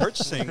end up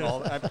purchasing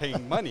I'm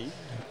paying money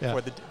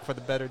for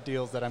the better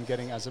deals that I'm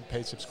getting as a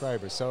paid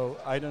subscriber. So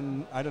I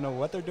don't know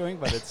what they're doing,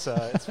 but it's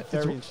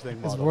very interesting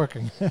model. It's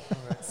working.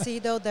 See,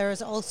 though,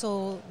 there's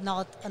also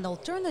not an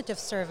alternative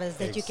service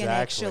that you can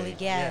actually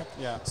get.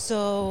 Yeah.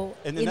 So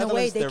in a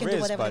way, they can do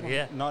whatever they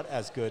want. Not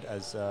as good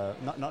as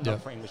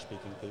not for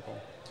English-speaking people.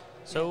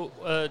 So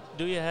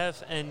do you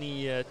have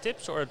any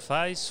tips or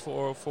advice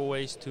for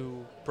ways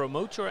to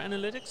promote your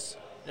analytics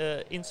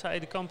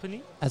inside the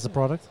company? As a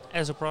product?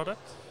 As a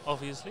product,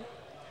 obviously.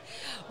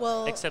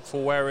 Well, except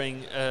for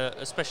wearing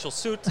a special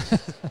suit.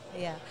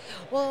 Yeah.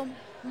 Well,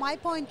 my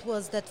point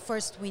was that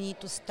first we need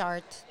to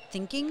start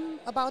thinking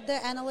about the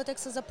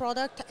analytics as a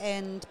product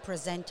and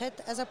present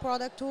it as a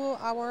product to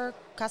our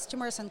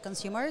customers and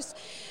consumers.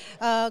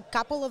 A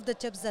couple of the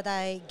tips that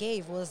I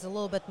gave was a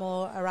little bit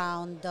more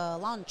around the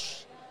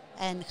launch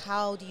and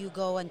how do you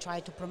go and try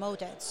to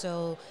promote it.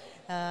 So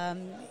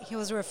he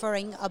was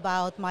referring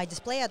about my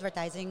display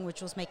advertising,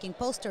 which was making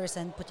posters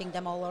and putting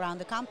them all around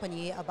the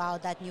company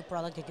about that new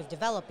product that you've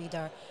developed,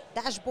 either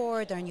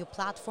dashboard or a new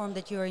platform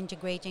that you're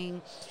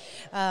integrating,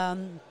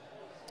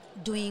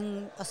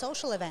 doing a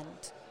social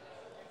event.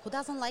 Who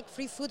doesn't like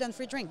free food and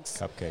free drinks?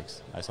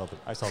 Cupcakes. I saw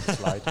the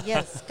slide.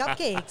 Yes,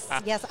 cupcakes.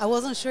 Yes, I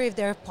wasn't sure if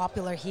they're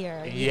popular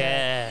here.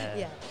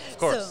 Yeah, of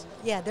course. So,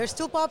 yeah, they're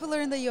still popular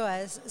in the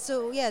US.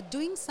 So, yeah,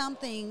 doing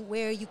something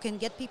where you can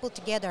get people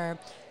together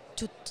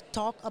to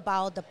talk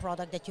about the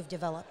product that you've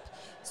developed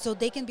so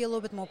they can be a little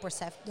bit more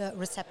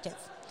receptive.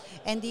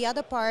 And the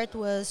other part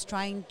was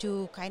trying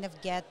to kind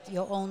of get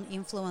your own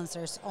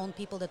influencers, own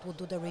people that will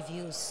do the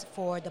reviews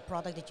for the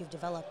product that you've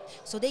developed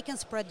so they can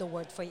spread the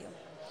word for you.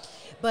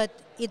 But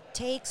it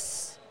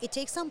takes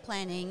some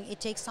planning, it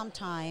takes some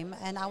time,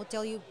 and I would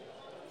tell you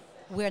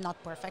we're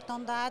not perfect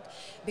on that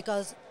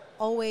because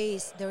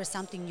always there is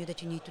something new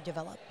that you need to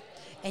develop.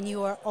 And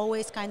you are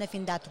always kind of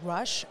in that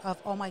rush of,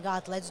 oh my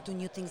God, let's do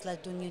new things,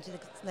 let's do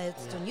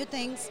new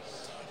things.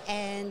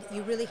 And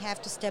you really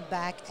have to step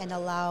back and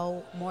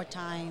allow more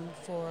time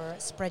for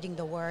spreading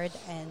the word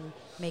and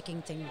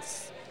making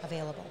things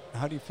available.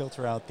 How do you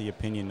filter out the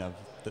opinion of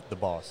the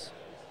boss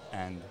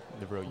and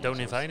the real users? Don't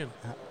invite him.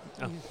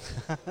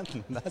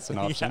 That's an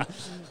option.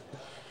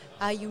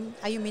 Yeah.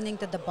 Are you meaning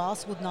that the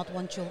boss would not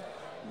want you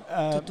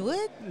to do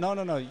it?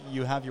 No.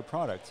 You have your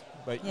product,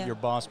 but your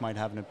boss might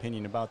have an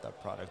opinion about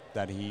that product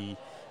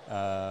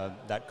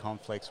that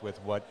conflicts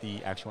with what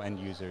the actual end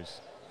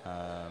users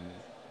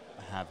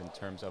have in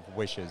terms of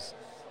wishes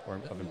or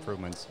of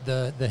improvements.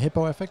 The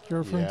hippo effect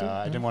you're referring to?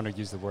 Yeah, I didn't want to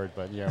use the word,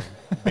 but yeah,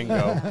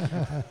 bingo.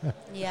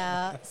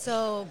 Yeah,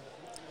 so...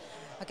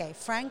 Okay,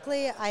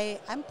 frankly,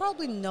 I'm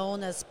probably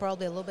known as a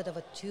little bit of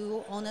a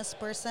too honest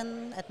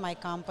person at my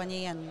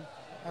company and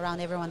around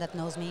everyone that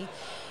knows me.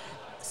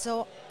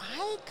 So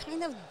I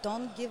kind of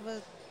don't give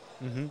a...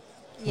 Mm-hmm.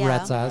 Yeah.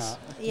 Rat's ass.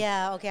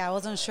 Yeah, okay, I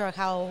wasn't sure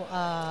how,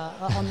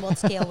 on what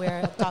scale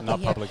we're talking Not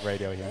here. Not public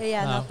radio here.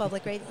 Yeah, not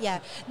public radio. Yeah.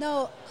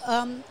 No,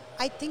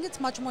 I think it's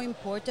much more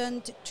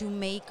important to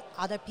make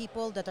other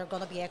people that are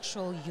going to be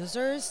actual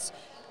users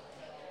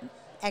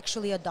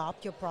actually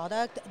adopt your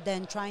product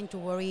than trying to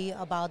worry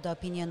about the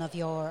opinion of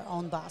your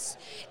own boss.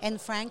 And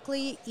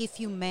frankly, if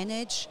you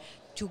manage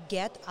to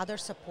get other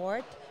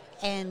support,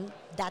 and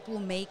that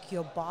will make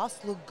your boss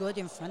look good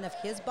in front of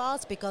his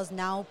boss because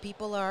now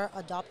people are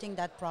adopting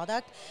that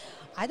product,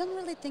 I don't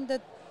really think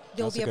that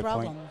there will be a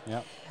problem.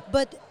 Yeah.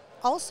 But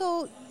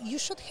also, you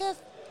should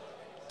have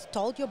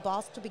told your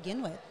boss to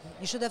begin with.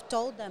 You should have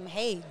told them,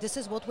 hey, this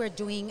is what we're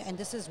doing and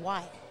this is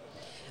why.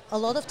 A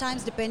lot of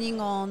times,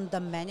 depending on the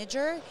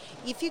manager,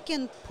 if you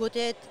can put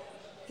it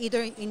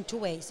either in two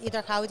ways,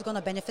 either how it's going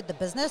to benefit the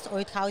business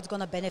or how it's going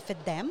to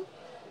benefit them,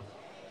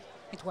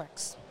 it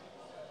works.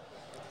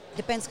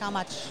 Depends how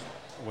much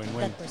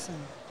Win-win. that person.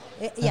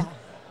 Yeah.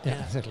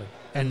 Yeah, exactly.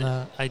 And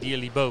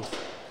ideally both.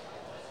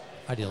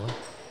 Ideally,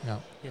 yeah.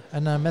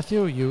 And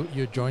Matthew,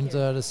 you joined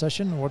the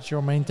session. What's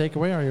your main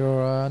takeaway? Are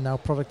you now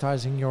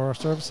productizing your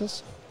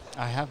services?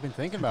 I have been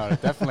thinking about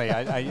it, definitely.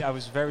 I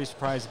was very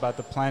surprised about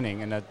the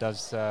planning, and that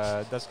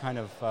does kind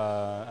of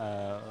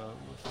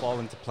fall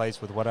into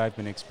place with what I've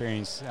been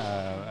experiencing.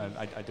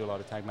 I do a lot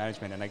of tag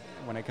management, and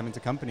when I come into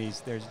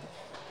companies, there's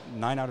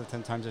 9 out of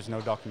 10 times there's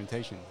no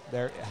documentation.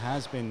 There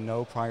has been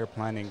no prior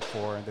planning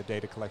for the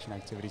data collection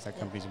activities that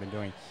companies have been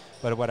doing.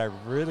 But what I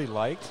really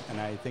liked, and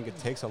I think it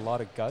takes a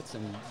lot of guts,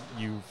 and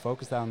you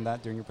focused on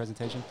that during your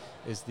presentation,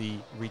 is the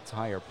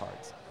retire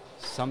part.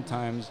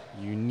 Sometimes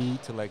you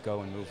need to let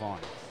go and move on.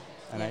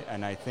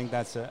 And I think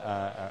that's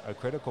a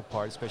critical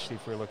part, especially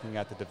if we're looking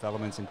at the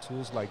developments in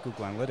tools like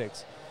Google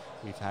Analytics.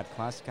 We've had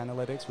classic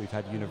analytics, we've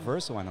had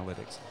universal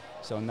analytics.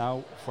 So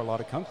now for a lot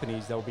of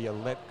companies, there will be a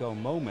let-go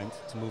moment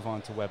to move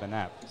on to web and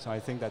app. So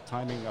I think that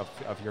timing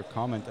of your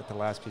comment at the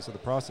last piece of the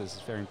process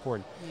is very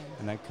important.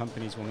 And that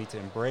companies will need to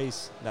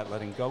embrace that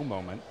letting go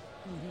moment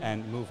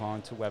and move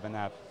on to web and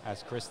app.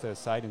 As Krista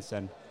Seiden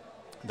said,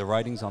 the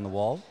writing's on the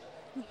wall.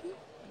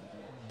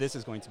 This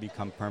is going to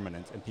become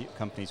permanent, and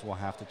companies will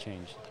have to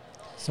change.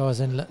 So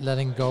as in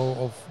letting go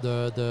of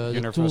the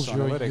tools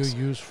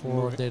you use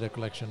for data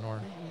collection,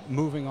 or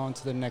moving on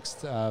to the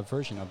next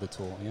version of the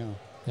tool.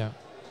 Yeah.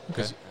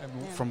 Because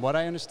from what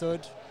I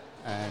understood,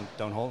 and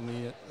don't hold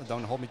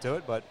me to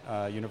it, but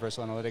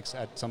Universal Analytics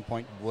at some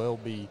point will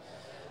be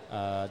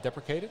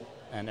deprecated,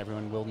 and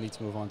everyone will need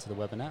to move on to the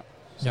web and app.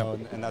 So,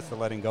 and that's the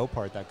letting go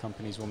part that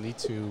companies will need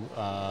to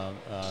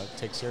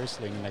take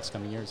seriously in the next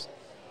coming years.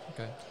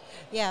 Okay.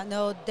 Yeah,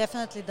 no,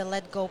 definitely the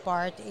let go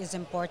part is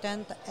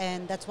important,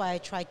 and that's why I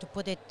try to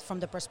put it from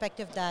the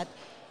perspective that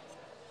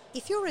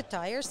if you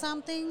retire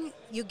something,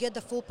 you get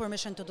the full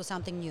permission to do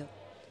something new,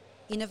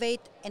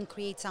 innovate and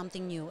create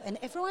something new, and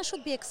everyone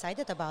should be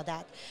excited about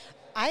that.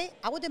 I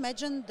would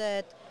imagine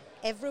that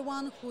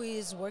everyone who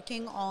is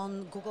working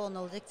on Google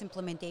Analytics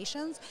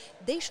implementations,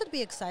 they should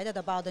be excited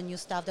about the new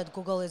stuff that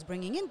Google is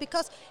bringing in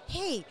because,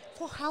 hey,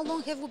 for how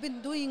long have we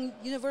been doing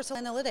Universal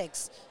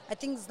Analytics? I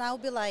think it's now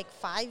be like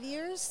 5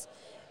 years.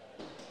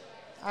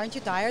 Aren't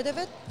you tired of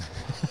it?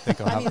 I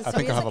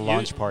think I'll have a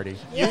launch party.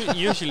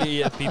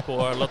 Usually people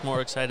are a lot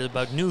more excited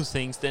about new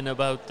things than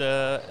about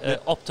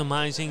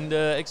optimizing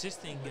the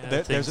existing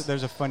things.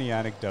 There's a funny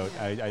anecdote.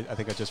 I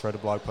think I just wrote a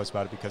blog post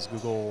about it because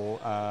Google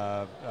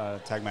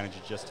Tag Manager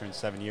just turned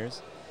 7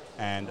 years,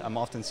 and I'm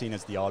often seen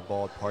as the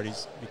oddball at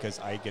parties because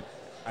I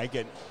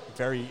get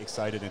very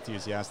excited,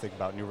 enthusiastic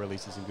about new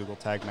releases in Google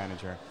Tag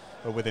Manager.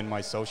 But within my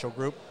social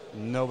group,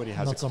 nobody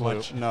has Not a so clue.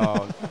 much.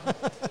 No,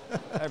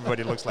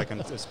 everybody looks like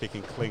I'm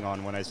speaking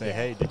Klingon when I say,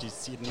 "Hey, did you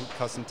see the new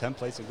custom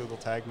templates in Google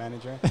Tag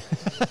Manager?"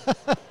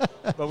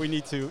 But we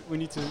need to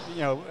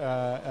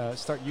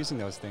start using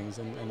those things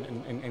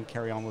and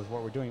carry on with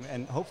what we're doing,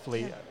 and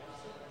hopefully,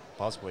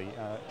 possibly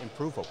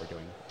improve what we're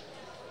doing.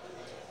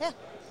 Yeah.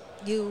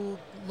 You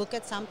look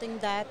at something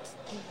that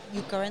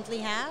you currently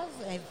have.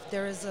 If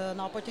there is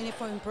an opportunity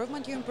for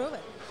improvement, you improve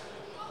it.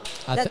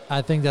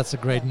 I think that's a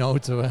great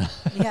note to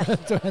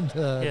end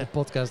the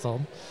podcast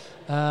on.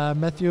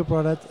 Matthew,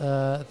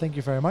 Brodette, thank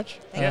you very much.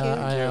 Thank you.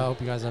 I hope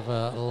you guys have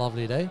a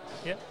lovely day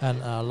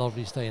and a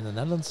lovely stay in the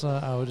Netherlands,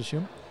 I would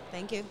assume.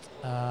 Thank you.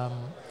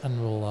 And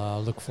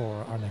we'll look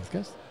for our next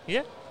guest.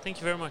 Yeah, thank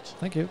you very much.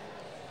 Thank you.